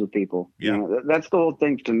conversations with people. Yeah. You know, that's the whole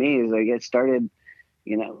thing to me is like it started,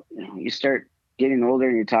 you know, you start getting older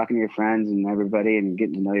and you're talking to your friends and everybody and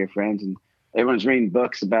getting to know your friends and everyone's reading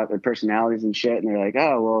books about their personalities and shit. And they're like,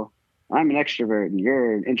 oh, well, I'm an extrovert and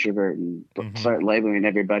you're an introvert and start labeling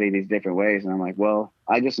everybody these different ways. And I'm like, well,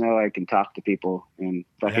 I just know I can talk to people in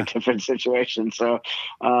fucking different situations. So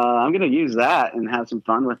I'm going to use that and have some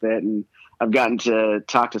fun with it. And I've gotten to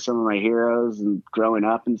talk to some of my heroes and growing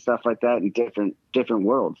up and stuff like that in different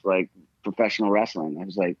worlds, like professional wrestling. I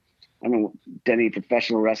was like, I haven't done any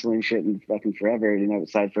professional wrestling shit in fucking forever, you know,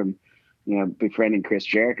 aside from, you know, befriending Chris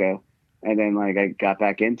Jericho. And then like I got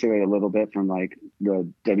back into it a little bit from like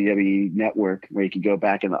the WWE network where you could go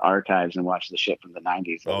back in the archives and watch the shit from the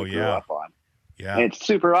 90s that we grew up on. Yeah. And it's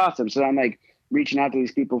super awesome. So I'm like reaching out to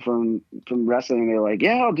these people from wrestling and they're like,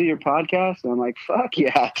 yeah, I'll do your podcast. And I'm like, fuck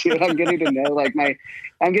yeah, dude. I'm getting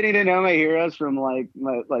to know my heroes from like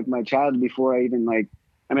my childhood before I even like,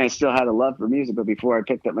 I mean, I still had a love for music, but before I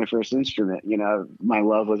picked up my first instrument, you know, my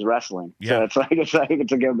love was wrestling. Yeah. So it's like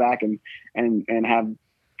to go back and have,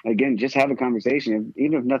 again, just have a conversation.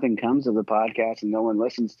 Even if nothing comes of the podcast and no one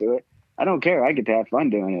listens to it, I don't care. I get to have fun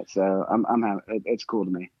doing it. So it's cool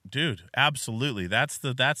to me. Dude, absolutely. That's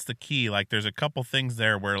the key. Like there's a couple things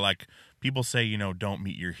there where like people say, you know, don't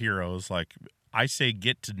meet your heroes. Like I say,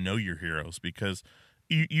 get to know your heroes because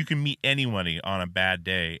you can meet anybody on a bad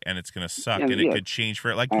day and it's going to suck and it could change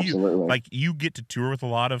for it. Like you get to tour with a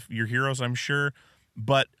lot of your heroes, I'm sure,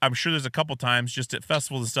 but I'm sure there's a couple times just at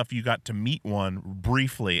festivals and stuff you got to meet one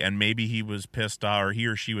briefly and maybe he was pissed off or he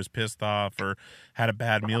or she was pissed off or had a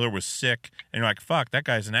bad meal or was sick and you're like, fuck, that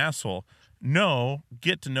guy's an asshole. No,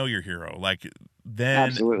 get to know your hero. Like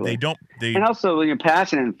then and also when you're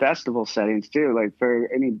passionate in festival settings too, like for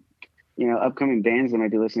any, you know, upcoming bands that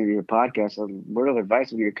might be listening to your podcast, a word of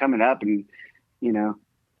advice when you're coming up and, you know,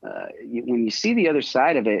 when you see the other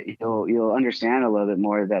side of it, you'll understand a little bit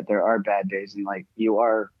more that there are bad days and like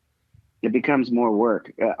it becomes more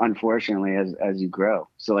work, unfortunately, as you grow.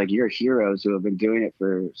 So like your heroes who have been doing it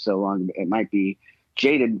for so long, it might be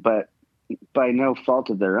jaded, but by no fault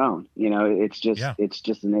of their own, you know, it's just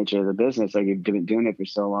the nature of the business. Like you've been doing it for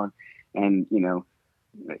so long and, you know,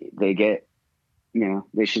 they get, you know,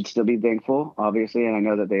 they should still be thankful, obviously, and I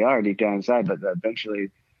know that they are deep down inside, but eventually,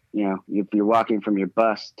 you know, if you're walking from your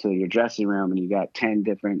bus to your dressing room and you got 10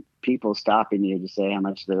 different people stopping you to say how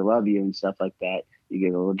much they love you and stuff like that, you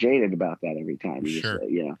get a little jaded about that every time. You just,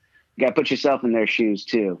 you know, you got to put yourself in their shoes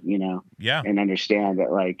too, you know, and understand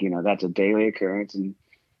that like, you know, that's a daily occurrence. And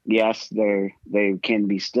yes, they can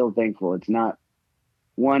be still thankful. It's not,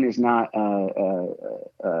 one is not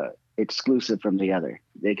exclusive from the other.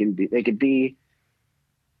 They could be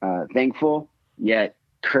thankful yet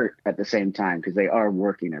curt at the same time because they are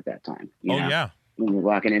working at that time. You know? When you're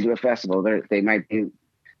walking into a festival, they might be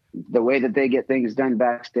the way that they get things done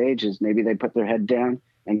backstage is maybe they put their head down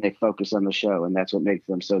and they focus on the show, and that's what makes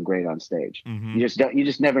them so great on stage. You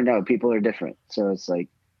just never know. People are different, so it's like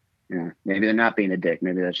Yeah, maybe they're not being a dick.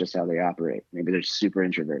 Maybe that's just how they operate. Maybe they're super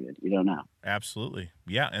introverted. You don't know. Absolutely.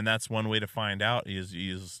 Yeah, and that's one way to find out is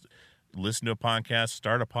listen to a podcast,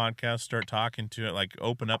 start talking to it, like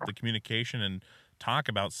open up the communication and talk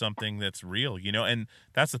about something that's real, and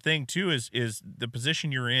that's the thing too, is the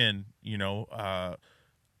position you're in,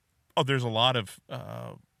 there's a lot of,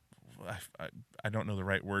 I don't know the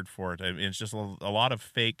right word for it. I mean, it's just a lot of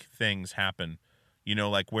fake things happen,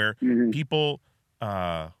 like where people,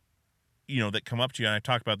 that come up to you, and I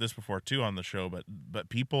talked about this before too on the show, but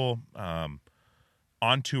people,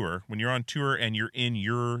 on tour, when you're on tour and you're in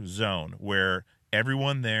your zone where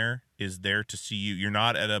everyone there is there to see you. You're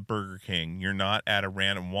not at a Burger King. You're not at a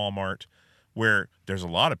random Walmart where there's a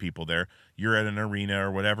lot of people there. You're at an arena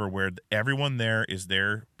or whatever where everyone there is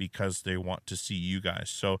there because they want to see you guys.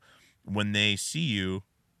 So when they see you,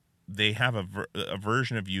 they have a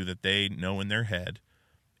version of you that they know in their head,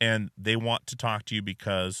 and they want to talk to you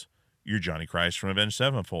because you're Johnny Christ from Avenged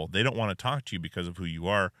Sevenfold. They don't want to talk to you because of who you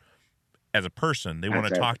are as a person. They want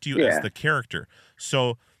to talk to you as the character.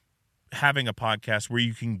 So having a podcast where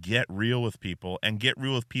you can get real with people and get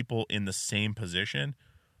real with people in the same position,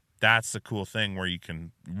 that's the cool thing where you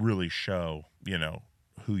can really show,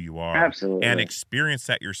 who you are. Absolutely. And experience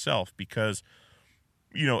that yourself because,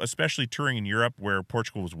 especially touring in Europe where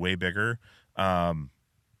Portugal was way bigger,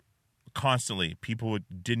 constantly people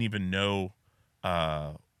didn't even know,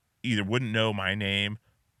 either wouldn't know my name,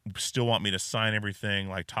 still want me to sign everything,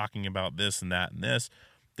 like talking about this and that and this.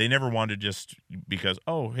 They never wanted just because,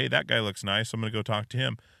 oh, hey, that guy looks nice, I'm going to go talk to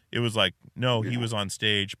him. It was like, no, he was on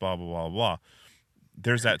stage, blah, blah, blah, blah.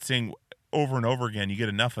 There's that thing over and over again. You get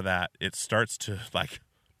enough of that, it starts to like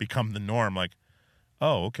become the norm. Like,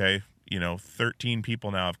 oh, okay, 13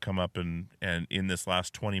 people now have come up and in this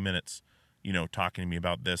last 20 minutes, talking to me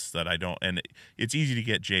about this that I don't. And it's easy to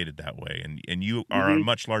get jaded that way. And you are on a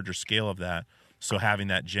much larger scale of that. So having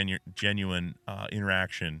that genuine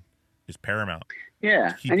interaction is paramount.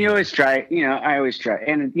 Yeah, and you always try. I always try,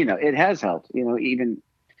 and it has helped. Even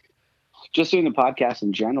just doing the podcast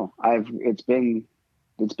in general, it's been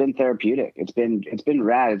therapeutic. It's been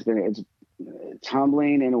rad. It's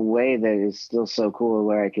humbling in a way that is still so cool.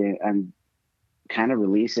 Where I'm kind of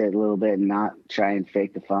release it a little bit and not try and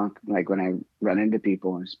fake the funk. Like when I run into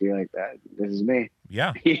people and just be like, "This is me."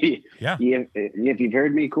 Yeah. Yeah. If you've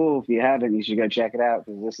heard me, cool. If you haven't, you should go check it out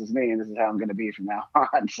because this is me and this is how I'm going to be from now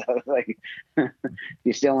on. So like, if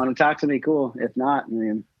you still want to talk to me, cool. If not,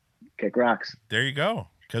 kick rocks. There you go.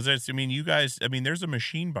 Because you guys, there's a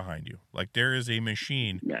machine behind you. Like there is a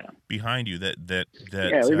machine behind you that.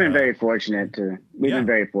 Yeah, we've been very fortunate been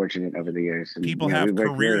very fortunate over the years. And, people have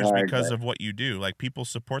careers because of what you do. Like people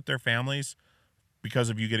support their families because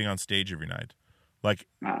of you getting on stage every night. Like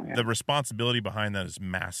the responsibility behind that is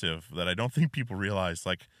massive that I don't think people realize,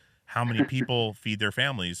 like how many people feed their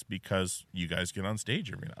families because you guys get on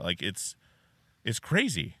stage every night. Like it's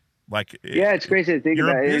crazy. Like it's crazy to think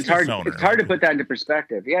about it. It's hard to put that into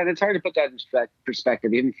perspective. Yeah, and it's hard to put that in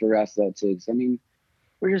perspective even for us though too.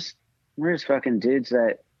 We're just fucking dudes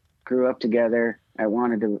that grew up together. That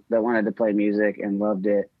wanted to play music and loved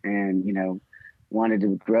it, and wanted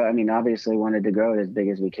to grow. Obviously wanted to grow it as big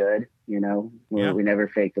as we could. We never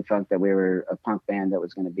faked the funk that we were a punk band that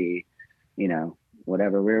was going to be,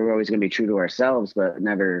 whatever. We were always going to be true to ourselves, but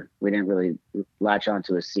we didn't really latch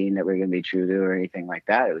onto a scene that we are going to be true to or anything like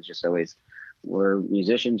that. It was just always, we're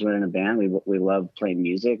musicians, we're in a band. We love playing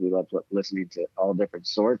music. We love listening to all different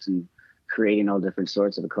sorts and creating all different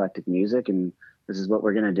sorts of eclectic music. And this is what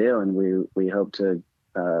we're going to do. And we hope to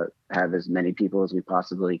have as many people as we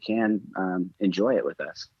possibly can enjoy it with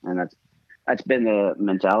us. And that's been the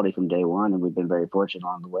mentality from day one. And we've been very fortunate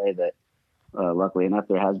along the way that luckily enough,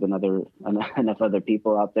 there has been enough other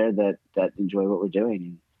people out there that enjoy what we're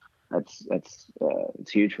doing. And that's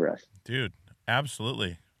it's huge for us, dude.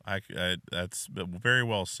 Absolutely. That's very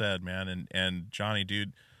well said, man. And Johnny,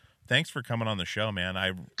 dude, thanks for coming on the show, man.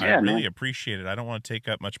 I really appreciate it. I don't want to take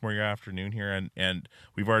up much more of your afternoon here, and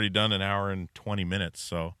we've already done an hour and 20 minutes.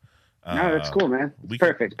 So no, that's cool, man.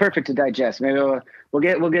 It's perfect to digest. Maybe we'll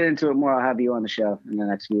get into it more. I'll have you on the show in the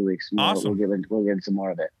next few weeks. Awesome. We'll get into more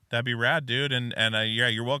of it. That'd be rad, dude. And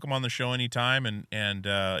you're welcome on the show anytime. And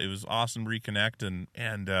it was awesome to reconnect.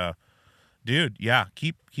 And dude,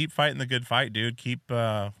 keep fighting the good fight, dude. Keep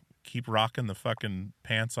rocking the fucking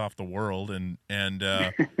pants off the world, and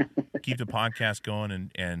keep the podcast going,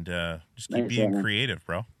 and just keep being creative,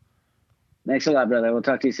 bro. Thanks a lot, brother. We'll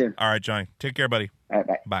talk to you soon. All right, Johnny. Take care, buddy. All right,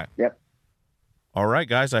 bye. Bye. Yep. All right,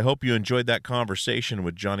 guys. I hope you enjoyed that conversation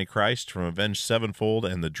with Johnny Christ from Avenged Sevenfold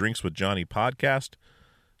and the Drinks with Johnny podcast.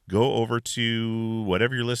 go over to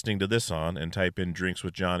whatever you're listening to this on and type in Drinks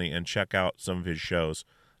with Johnny and check out some of his shows.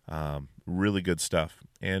 Really good stuff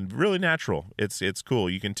and really natural. It's cool.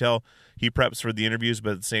 You can tell he preps for the interviews,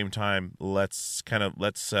 but at the same time lets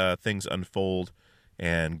things unfold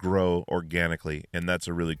and grow organically, and that's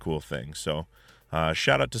a really cool thing. So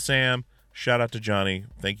shout out to Sam, shout out to Johnny.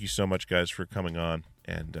 Thank you so much, guys, for coming on,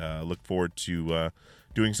 and look forward to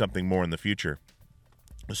doing something more in the future.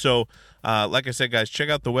 So, like I said, guys, check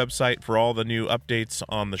out the website for all the new updates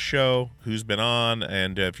on the show, who's been on,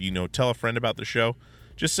 and if tell a friend about the show,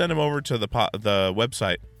 just send them over to the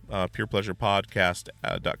website,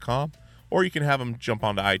 purepleasurepodcast.com, or you can have them jump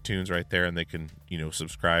onto iTunes right there, and they can,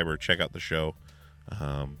 subscribe or check out the show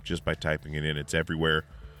just by typing it in. It's everywhere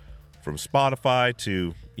from Spotify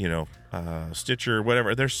to, Stitcher,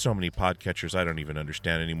 whatever. There's so many podcatchers I don't even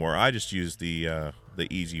understand anymore. I just use the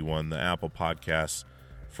easy one, the Apple Podcasts,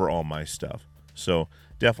 for all my stuff. So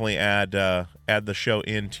definitely add the show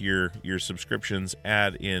into your subscriptions.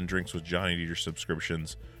 Add in Drinks with Johnny to your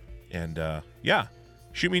subscriptions, and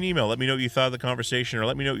shoot me an email. Let me know what you thought of the conversation, or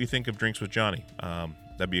let me know what you think of Drinks with Johnny.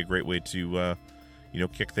 That'd be a great way to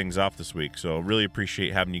kick things off this week. So really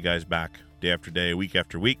appreciate having you guys back day after day, week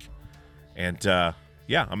after week. And I'm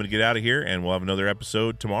gonna get out of here, and we'll have another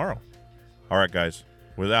episode tomorrow. All right, guys.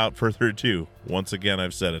 Without further ado, once again,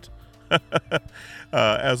 I've said it.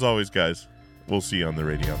 As always, guys, we'll see you on the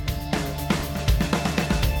radio.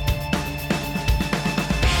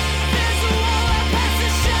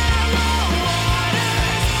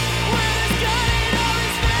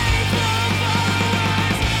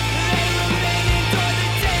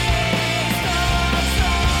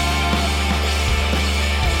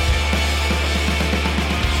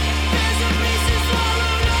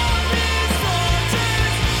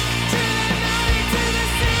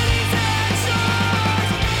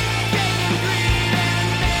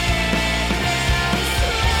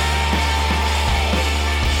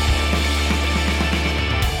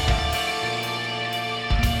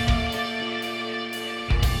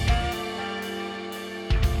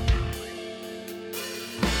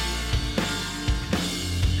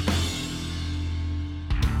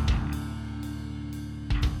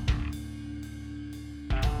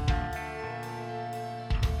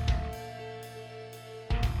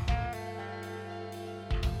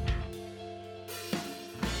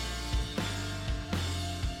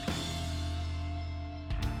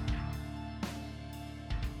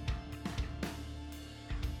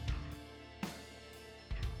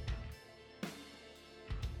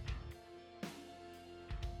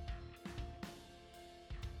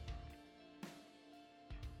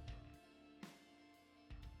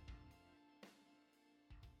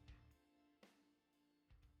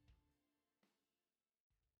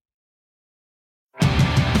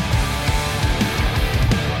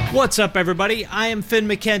 What's up, everybody? I am Finn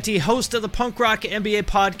McKenty, host of the Punk Rock NBA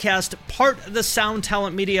podcast, part of the Sound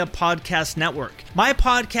Talent Media podcast network. My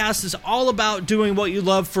podcast is all about doing what you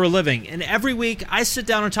love for a living, and every week I sit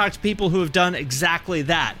down and talk to people who have done exactly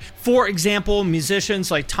that. For example,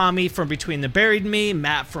 musicians like Tommy from Between the Buried and Me,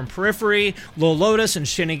 Matt from Periphery, Lil Lotus and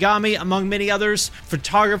Shinigami, among many others,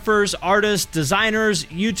 photographers, artists, designers,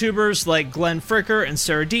 YouTubers like Glenn Fricker and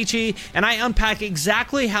Sarah Dici, and I unpack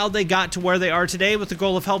exactly how they got to where they are today with the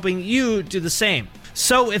goal of helping you do the same.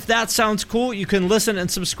 So if that sounds cool, you can listen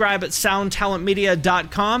and subscribe at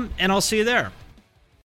soundtalentmedia.com, and I'll see you there.